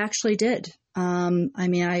he actually did.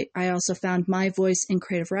 I also found my voice in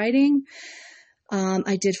creative writing.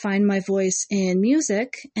 I did find my voice in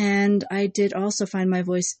music, and I did also find my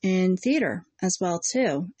voice in theater as well,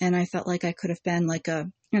 too. And I felt like I could have been like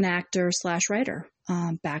an actor / writer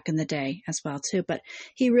back in the day as well, too. But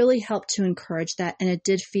he really helped to encourage that, and it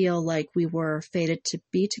did feel like we were fated to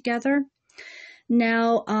be together.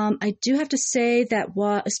 Now, I do have to say that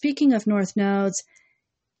speaking of north nodes,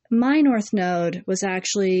 my north node was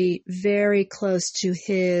actually very close to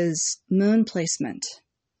his moon placement.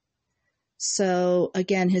 So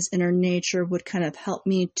again, his inner nature would kind of help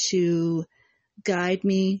me to guide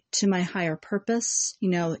me to my higher purpose, you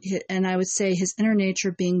know, and I would say his inner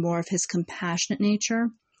nature being more of his compassionate nature,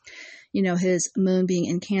 you know, his moon being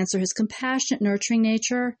in Cancer, his compassionate, nurturing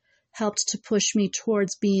nature helped to push me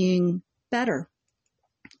towards being better.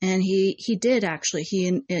 And he did actually,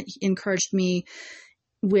 he encouraged me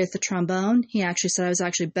with the trombone. He actually said I was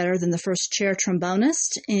actually better than the first chair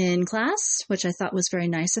trombonist in class, which I thought was very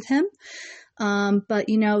nice of him. But,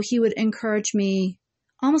 you know, he would encourage me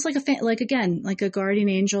almost like like a guardian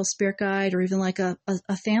angel, spirit guide, or even like a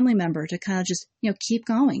family member to kind of just, you know, keep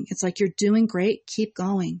going. It's like, you're doing great. Keep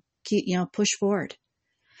going. Push forward.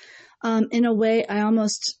 In a way, I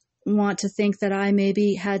almost want to think that I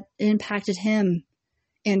maybe had impacted him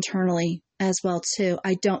internally as well too.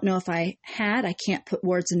 I don't know if I can't put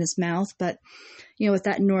words in his mouth, but, you know, with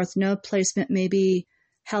that north node placement, maybe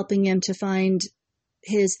helping him to find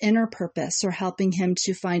his inner purpose or helping him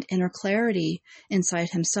to find inner clarity inside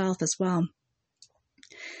himself as well.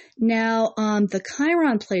 Now, the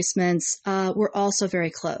Chiron placements were also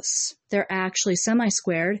very close. They're actually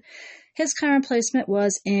semi-squared. His Chiron placement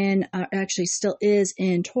was actually still is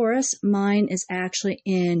in Taurus. Mine is actually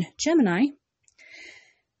in Gemini.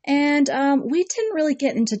 And we didn't really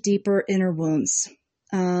get into deeper inner wounds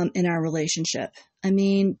in our relationship. I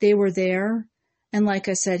mean, they were there. And like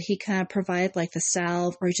I said, he kind of provided like the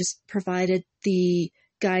salve, or he just provided the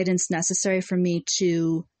guidance necessary for me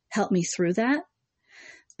to help me through that.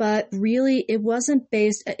 But really,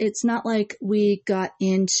 it's not like we got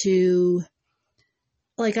into,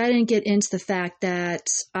 like, I didn't get into the fact that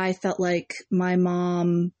I felt like my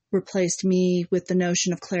mom replaced me with the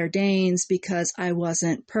notion of Claire Danes because I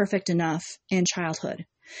wasn't perfect enough in childhood,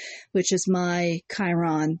 which is my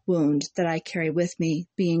Chiron wound that I carry with me,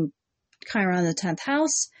 being Chiron in the 10th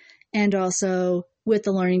house, and also with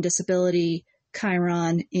the learning disability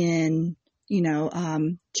Chiron in,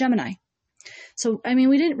 Gemini. So, I mean,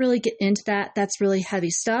 we didn't really get into that. That's really heavy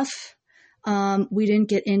stuff. We didn't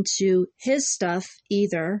get into his stuff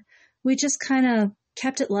either. We just kind of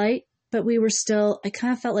kept it light. But I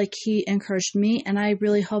kind of felt like he encouraged me, and I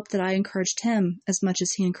really hoped that I encouraged him as much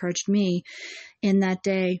as he encouraged me in that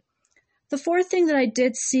day. The fourth thing that I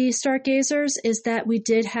did see, stargazers, is that we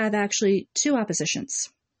did have actually two oppositions.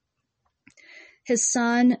 His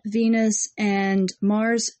Sun, Venus, and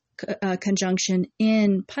Mars conjunction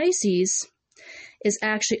in Pisces is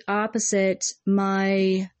actually opposite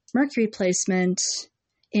my Mercury placement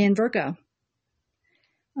in Virgo,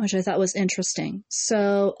 which I thought was interesting.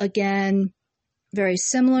 So again, very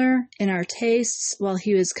similar in our tastes. While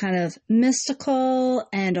he was kind of mystical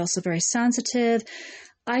and also very sensitive,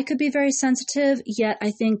 I could be very sensitive, yet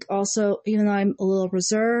I think also, even though I'm a little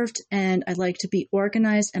reserved and I like to be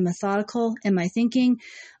organized and methodical in my thinking,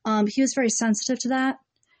 he was very sensitive to that.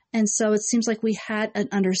 And so it seems like we had an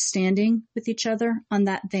understanding with each other on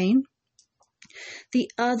that vein.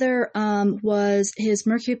 The other was his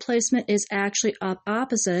Mercury placement is actually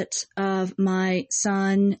opposite of my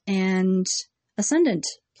Sun and Ascendant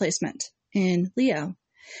placement in Leo.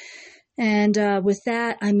 And with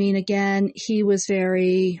that, I mean, again, he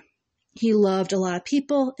loved a lot of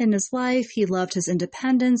people in his life. He loved his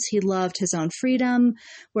independence. He loved his own freedom,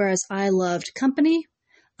 whereas I loved company.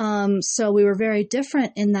 So we were very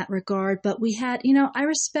different in that regard, but we had, I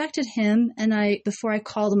respected him, and before I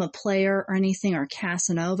called him a player or anything, or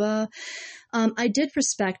Casanova, I did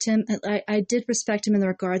respect him. I did respect him in the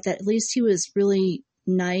regard that at least he was really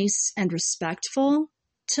nice and respectful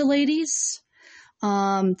to ladies,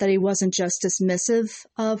 that he wasn't just dismissive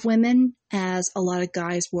of women as a lot of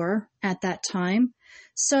guys were at that time.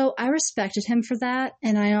 So I respected him for that.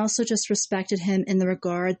 And I also just respected him in the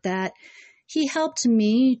regard that he helped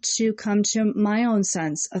me to come to my own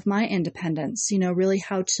sense of my independence, really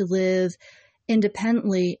how to live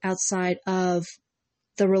independently outside of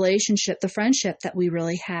the relationship, the friendship that we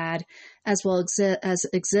really had, as well as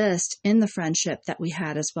exist in the friendship that we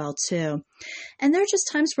had as well, too. And there are just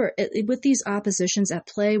times where with these oppositions at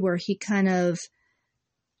play where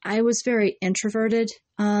I was very introverted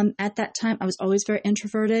at that time. I was always very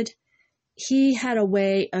introverted. He had a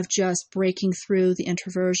way of just breaking through the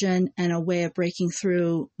introversion and a way of breaking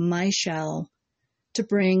through my shell to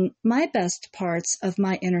bring my best parts of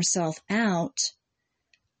my inner self out.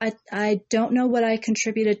 I don't know what I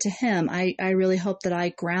contributed to him. I really hope that I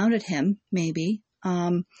grounded him, maybe.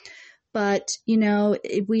 But,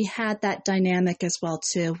 we had that dynamic as well,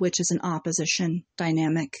 too, which is an opposition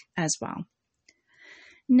dynamic as well.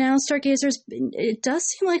 Now, stargazers, it does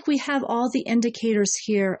seem like we have all the indicators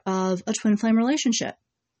here of a twin flame relationship.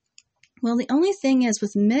 Well, the only thing is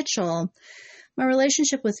with Mitchell, my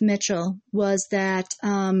relationship with Mitchell was that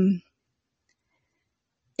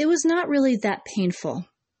it was not really that painful.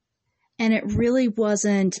 And it really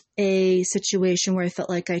wasn't a situation where I felt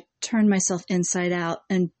like I turned myself inside out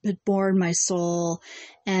and it bored my soul.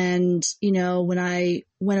 And, when I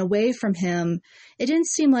went away from him, it didn't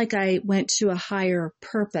seem like I went to a higher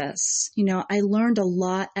purpose. I learned a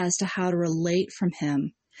lot as to how to relate from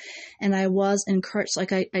him. And I was encouraged,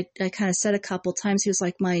 like I kind of said a couple times, he was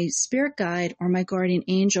like my spirit guide or my guardian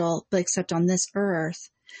angel, but except on this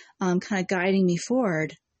earth, kind of guiding me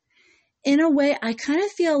forward. In a way, I kind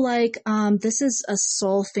of feel like this is a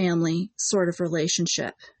soul family sort of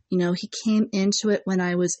relationship. He came into it when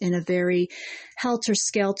I was in a very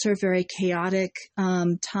helter-skelter, very chaotic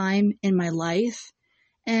time in my life.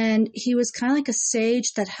 And he was kind of like a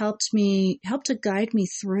sage that helped to guide me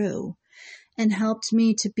through and helped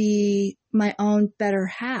me to be my own better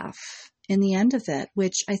half in the end of it,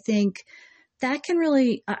 which I think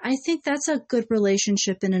that's a good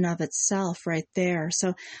relationship in and of itself right there.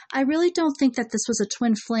 So I really don't think that this was a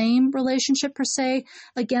twin flame relationship per se.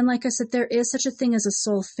 Again, like I said, there is such a thing as a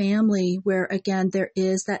soul family where, again, there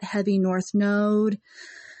is that heavy north node.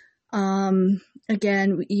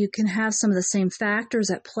 Again, you can have some of the same factors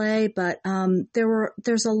at play, but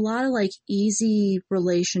there's a lot of like easy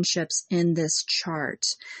relationships in this chart.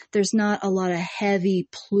 There's not a lot of heavy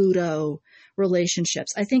Pluto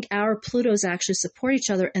relationships. I think our Plutos actually support each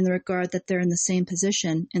other in the regard that they're in the same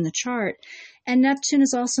position in the chart. And Neptune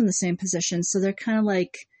is also in the same position. So they're kind of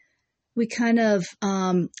like, we kind of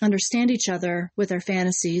understand each other with our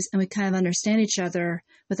fantasies, and we kind of understand each other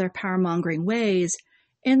with our power-mongering ways.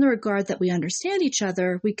 In the regard that we understand each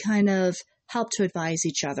other, we kind of help to advise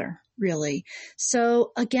each other, really.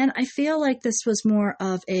 So again, I feel like this was more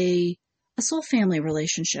of a soul family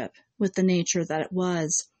relationship with the nature that it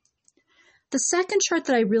was. The second chart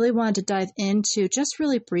that I really wanted to dive into, just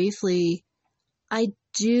really briefly, I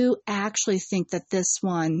do actually think that this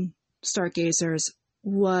one, stargazers,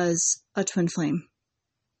 was a twin flame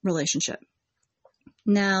relationship.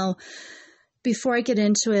 Now, before I get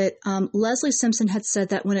into it, Leslie Simpson had said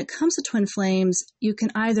that when it comes to twin flames, you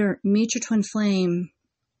can either meet your twin flame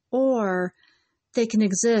or they can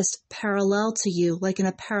exist parallel to you, like in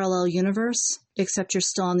a parallel universe, except you're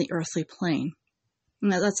still on the earthly plane.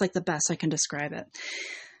 That's like the best I can describe it.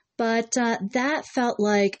 But that felt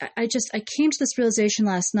like I came to this realization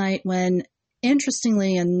last night when,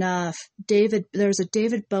 interestingly enough, there was a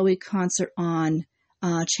David Bowie concert on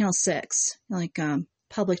Channel 6, like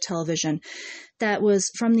public television, that was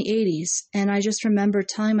from the 80s. And I just remember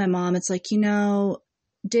telling my mom, it's like,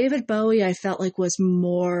 David Bowie, I felt like was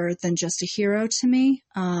more than just a hero to me.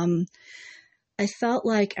 I felt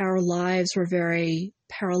like our lives were very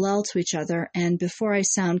parallel to each other. And before I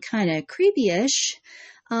sound kind of creepy-ish,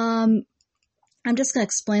 I'm just going to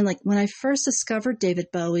explain, like, when I first discovered David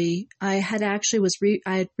Bowie, I had actually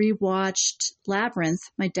I had rewatched Labyrinth.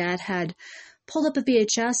 My dad had pulled up a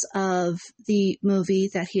VHS of the movie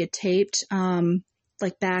that he had taped,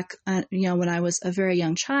 like back, when I was a very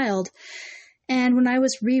young child. And when I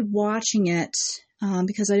was rewatching it,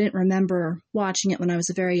 because I didn't remember watching it when I was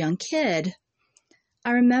a very young kid,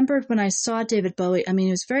 I remembered when I saw David Bowie, I mean,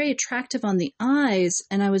 he was very attractive on the eyes,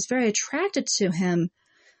 and I was very attracted to him.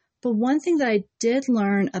 But one thing that I did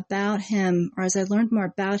learn about him, or as I learned more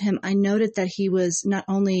about him, I noted that he was not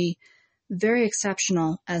only very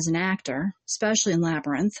exceptional as an actor, especially in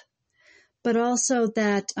Labyrinth, but also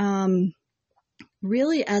that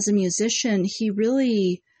really as a musician, he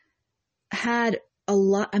really had a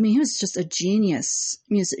lot. I mean, he was just a genius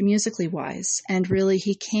musically wise. And really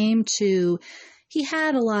he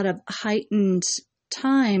had a lot of heightened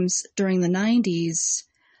times during the 90s.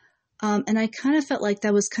 And I kind of felt like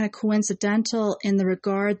that was kind of coincidental in the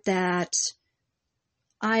regard that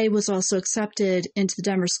I was also accepted into the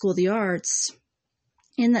Denver School of the Arts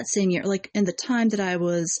in that same year. Like in the time that I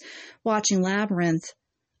was watching Labyrinth,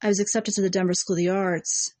 I was accepted to the Denver School of the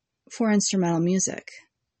Arts for instrumental music,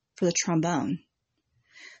 for the trombone.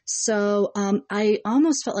 So I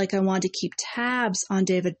almost felt like I wanted to keep tabs on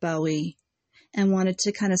David Bowie and wanted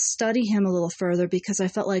to kind of study him a little further, because I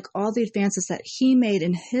felt like all the advances that he made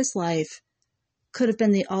in his life could have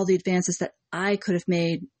been all the advances that I could have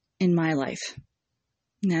made in my life.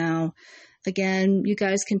 Now, again, you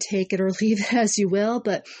guys can take it or leave it as you will,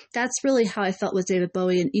 but that's really how I felt with David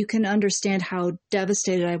Bowie. And you can understand how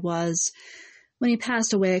devastated I was when he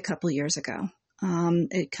passed away a couple years ago.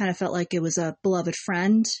 It kind of felt like it was a beloved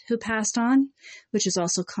friend who passed on, which is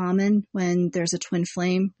also common when there's a twin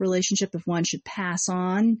flame relationship. If one should pass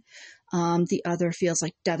on, the other feels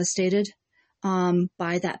like devastated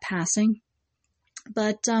by that passing.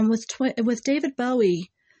 But with David Bowie,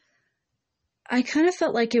 I kind of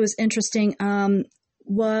felt like it was interesting.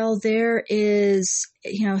 While there is,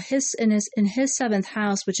 in his seventh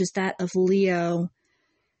house, which is that of Leo,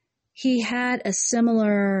 he had a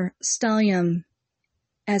similar stellium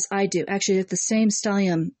as I do. Actually, the same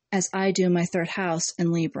stellium as I do in my third house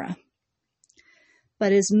in Libra.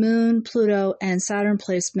 But his moon, Pluto, and Saturn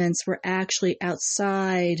placements were actually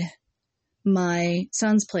outside my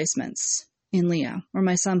sun's placements in Leo, or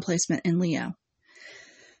my sun placement in Leo.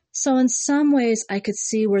 So in some ways, I could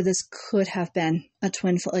see where this could have been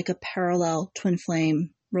like a parallel twin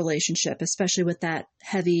flame relationship, especially with that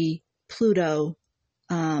heavy Pluto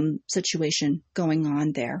situation going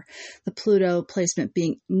on there. The Pluto placement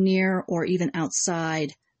being near or even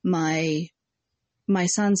outside my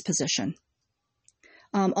sun's position.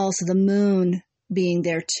 Also the moon being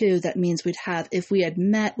there too. That means if we had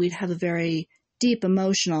met, we'd have a very deep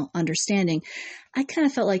emotional understanding. I kind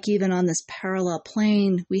of felt like even on this parallel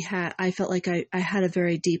plane I felt like I had a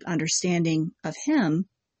very deep understanding of him.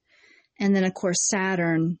 And then of course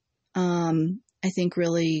Saturn, I think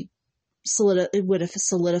really it would have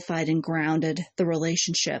solidified and grounded the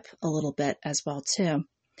relationship a little bit as well too.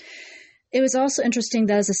 It was also interesting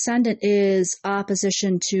that his ascendant is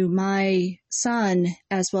opposition to my sun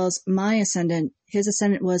as well as my ascendant. His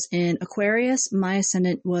ascendant was in Aquarius. My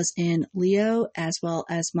ascendant was in Leo as well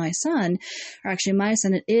as my sun. Or actually, my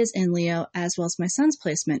ascendant is in Leo as well as my sun's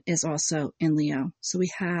placement is also in Leo. So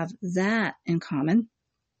we have that in common.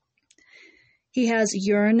 He has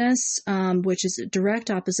Uranus, which is a direct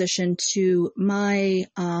opposition to my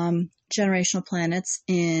generational planets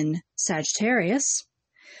in Sagittarius.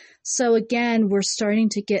 So again, we're starting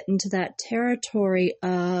to get into that territory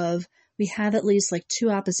of we have at least like two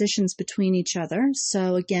oppositions between each other.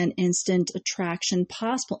 So again, instant attraction,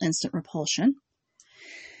 possible instant repulsion.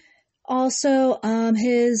 Also,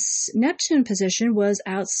 his Neptune position was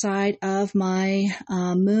outside of my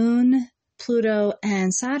moon, Pluto,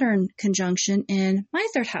 and Saturn conjunction in my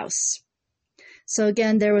third house. So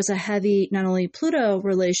again, there was a heavy, not only Pluto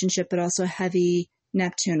relationship, but also a heavy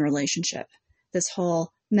Neptune relationship. This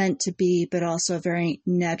whole meant to be, but also a very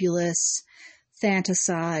nebulous,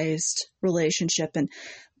 fantasized relationship. And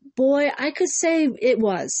boy, I could say it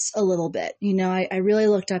was a little bit. I really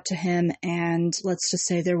looked up to him, and let's just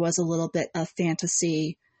say there was a little bit of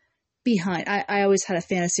fantasy behind. I always had a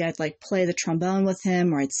fantasy I'd like play the trombone with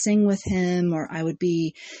him, or I'd sing with him, or I would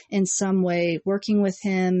be in some way working with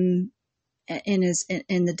him back in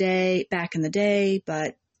the day,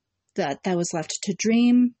 but that was left to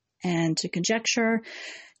dream and to conjecture,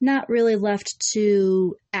 not really left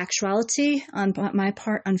to actuality on my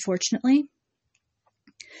part, unfortunately.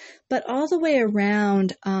 But all the way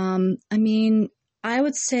around, I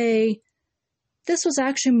would say this was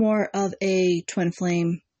actually more of a twin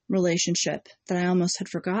flame relationship that I almost had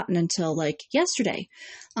forgotten until like yesterday.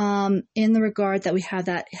 In the regard that we had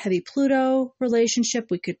that heavy Pluto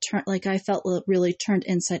relationship, we could turn, like I felt really turned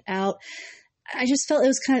inside out. I just felt it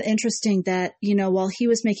was kind of interesting that, while he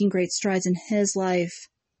was making great strides in his life,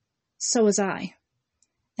 so was I.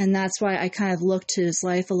 And that's why I kind of looked to his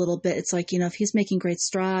life a little bit. It's like, if he's making great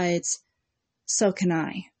strides, so can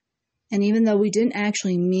I. And even though we didn't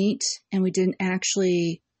actually meet and we didn't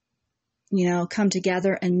actually, come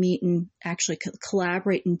together and meet and actually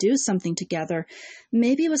collaborate and do something together,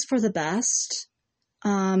 maybe it was for the best.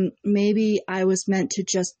 Maybe I was meant to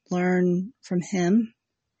just learn from him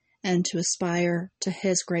and to aspire to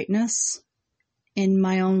his greatness in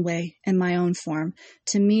my own way, in my own form.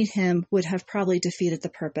 To meet him would have probably defeated the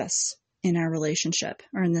purpose in our relationship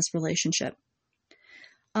or in this relationship.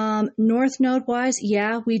 North Node wise,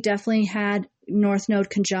 yeah, we definitely had North Node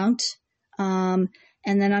conjunct. And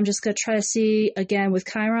then I'm just going to try to see again with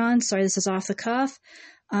Chiron. Sorry, this is off the cuff.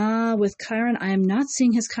 With Chiron, I am not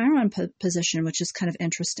seeing his Chiron position, which is kind of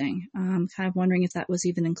interesting. I'm kind of wondering if that was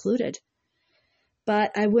even included.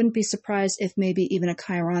 But I wouldn't be surprised if maybe even a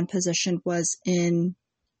Chiron position was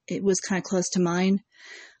it was kind of close to mine.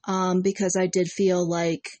 Because I did feel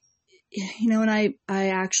like, when I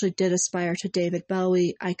actually did aspire to David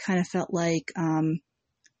Bowie, I kind of felt like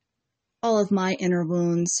all of my inner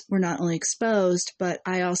wounds were not only exposed, but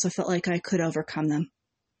I also felt like I could overcome them.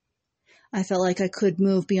 I felt like I could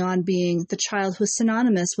move beyond being the child who was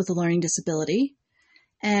synonymous with a learning disability,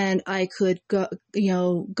 and I could go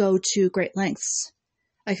to great lengths.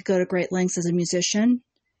 I could go to great lengths as a musician,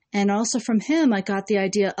 and also from him, I got the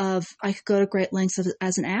idea of I could go to great lengths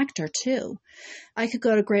as an actor too. I could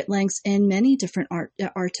go to great lengths in many different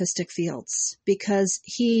artistic fields because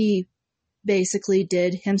he basically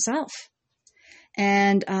did himself.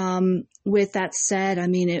 And with that said, I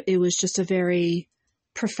mean, it was just a very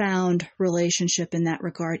profound relationship in that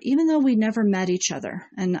regard, even though we never met each other.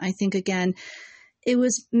 And I think, again, it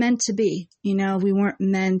was meant to be. We weren't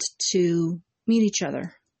meant to meet each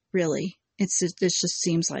other, really. It just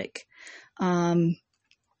seems like,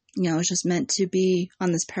 it's just meant to be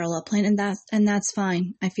on this parallel plane, and that's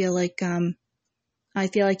fine. I feel like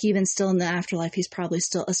even still in the afterlife, he's probably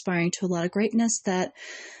still aspiring to a lot of greatness that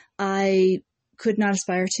I could not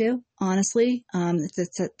aspire to, honestly.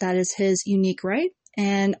 That is his unique right.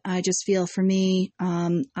 And I just feel for me,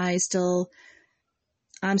 I'm still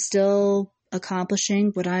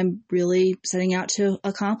accomplishing what I'm really setting out to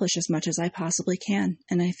accomplish as much as I possibly can.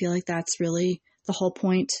 And I feel like that's really the whole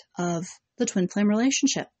point of the twin flame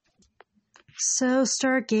relationship. So,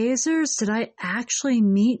 stargazers, did I actually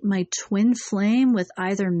meet my twin flame with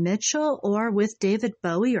either Mitchell or with David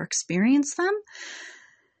Bowie or experience them?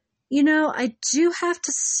 I do have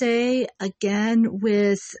to say, again,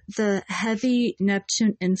 with the heavy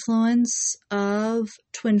Neptune influence of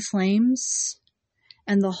twin flames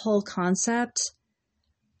and the whole concept,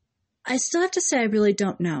 I still have to say I really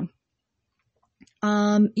don't know.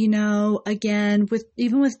 Again,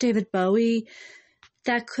 with David Bowie,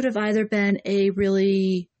 that could have either been a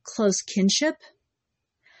really close kinship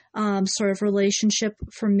sort of relationship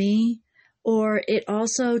for me, or it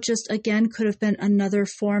also just, again, could have been another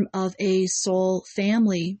form of a soul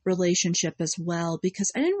family relationship as well,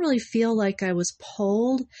 because I didn't really feel like I was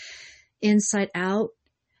pulled inside out,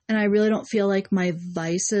 and I really don't feel like my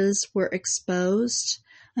vices were exposed.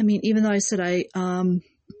 I mean, even though I said I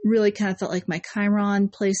really kind of felt like my Chiron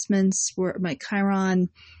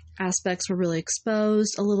aspects were really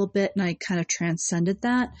exposed a little bit, and I kind of transcended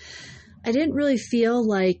that, I didn't really feel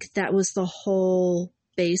like that was the whole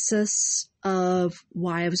basis of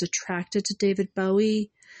why I was attracted to David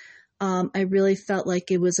Bowie. I really felt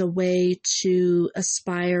like it was a way to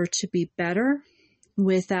aspire to be better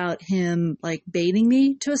without him like baiting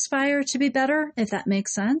me to aspire to be better, if that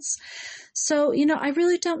makes sense. So, I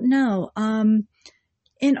really don't know.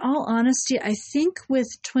 In all honesty, I think with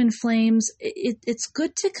twin flames, it's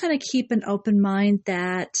good to kind of keep an open mind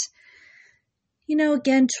that,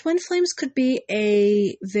 again, twin flames could be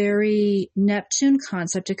a very Neptune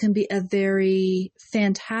concept. It can be a very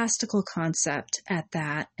fantastical concept at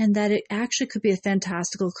that, and that it actually could be a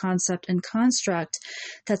fantastical concept and construct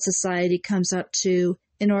that society comes up to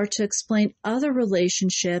in order to explain other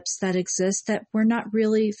relationships that exist that we're not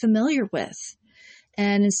really familiar with.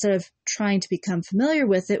 And instead of trying to become familiar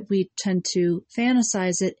with it, we tend to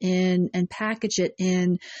fantasize it in and package it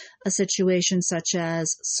in a situation such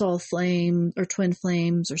as soul flame or twin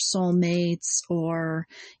flames or soulmates or,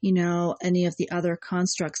 any of the other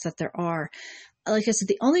constructs that there are. Like I said,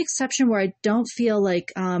 the only exception where I don't feel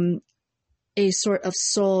like a sort of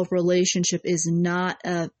soul relationship is not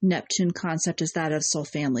a Neptune concept is that of soul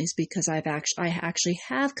families, because I actually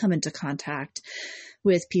have come into contact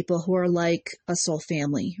with people who are like a soul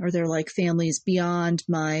family, or they're like families beyond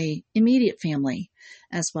my immediate family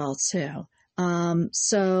as well too.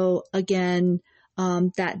 So again,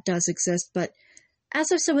 that does exist, but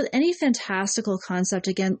as I've said with any fantastical concept,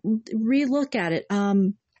 again, relook at it.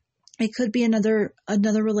 It could be another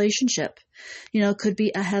relationship. It could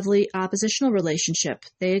be a heavily oppositional relationship.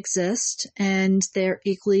 They exist, and they're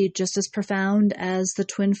equally just as profound as the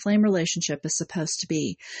twin flame relationship is supposed to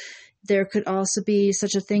be. There could also be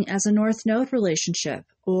such a thing as a North Node relationship,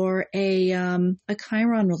 or a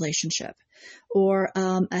Chiron relationship, or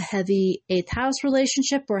a heavy 8th house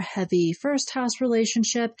relationship, or a heavy 1st house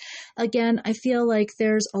relationship. Again, I feel like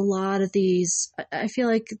there's a lot of these. I feel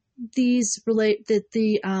like these relate that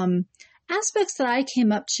the aspects that I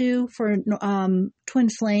came up to for twin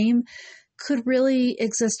flame could really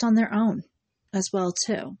exist on their own as well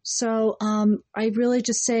too. So I really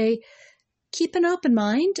just say, keep an open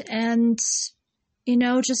mind and,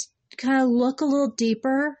 just kind of look a little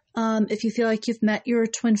deeper. If you feel like you've met your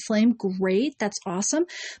twin flame, great. That's awesome.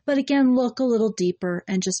 But again, look a little deeper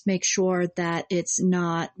and just make sure that it's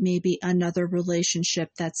not maybe another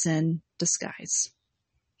relationship that's in disguise.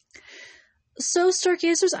 So,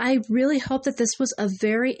 Stargazers, I really hope that this was a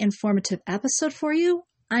very informative episode for you.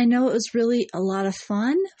 I know it was really a lot of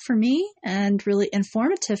fun for me and really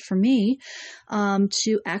informative for me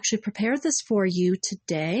to actually prepare this for you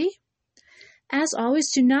today. As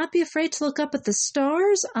always, do not be afraid to look up at the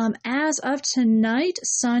stars. As of tonight,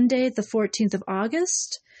 Sunday, the 14th of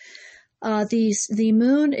August, the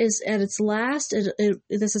moon is at its last.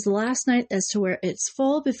 This is the last night as to where it's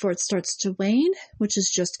full before it starts to wane, which is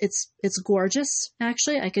just, it's gorgeous,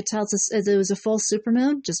 actually. I could tell it was a full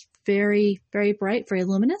supermoon, just very, very bright, very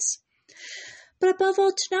luminous. But above all,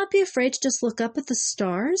 do not be afraid to just look up at the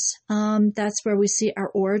stars. That's where we see our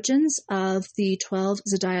origins of the 12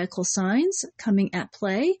 zodiacal signs coming at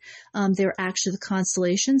play. They're actually the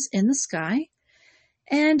constellations in the sky.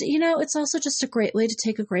 And, it's also just a great way to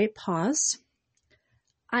take a great pause.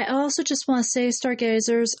 I also just want to say,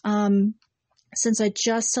 Stargazers, since I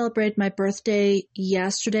just celebrated my birthday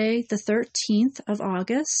yesterday, the 13th of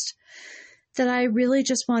August, that I really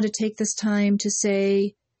just want to take this time to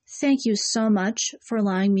say thank you so much for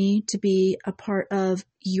allowing me to be a part of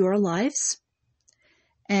your lives,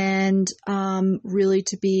 and really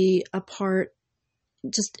to be a part,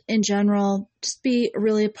 just in general, just be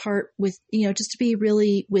really a part with, just to be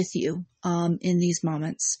really with you in these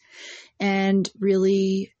moments, and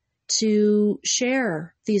really to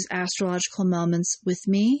share these astrological moments with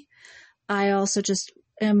me. I also just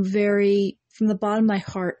am very, from the bottom of my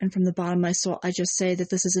heart and from the bottom of my soul, I just say that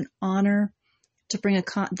this is an honor to bring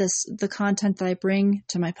the content that I bring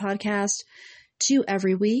to my podcast to you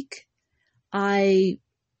every week. I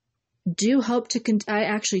do hope to, I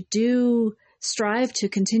actually do strive to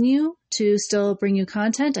continue to still bring you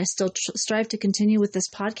content. I still strive to continue with this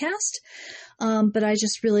podcast. But I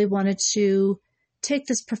just really wanted to take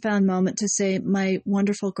this profound moment to say my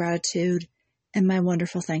wonderful gratitude and my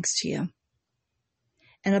wonderful thanks to you.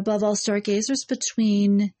 And above all, Stargazers,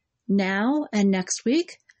 between now and next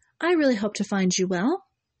week, I really hope to find you well.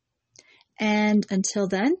 And until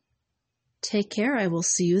then, take care. I will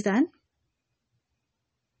see you then.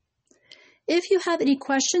 If you have any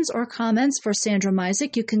questions or comments for Sandra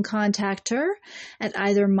Misek, you can contact her at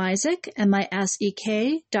either Misek,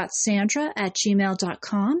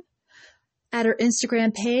 misek.sandra@gmail.com, at her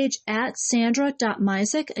Instagram page at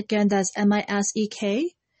sandra.misek. Again, that's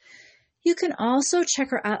Misek. You can also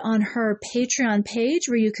check her out on her Patreon page,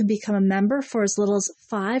 where you can become a member for as little as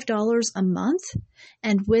 $5 a month.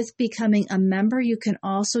 And with becoming a member, you can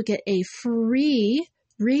also get a free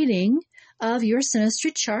reading of your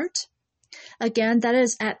Synastry chart. Again, that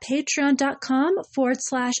is at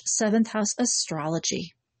patreon.com/7th House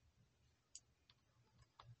Astrology.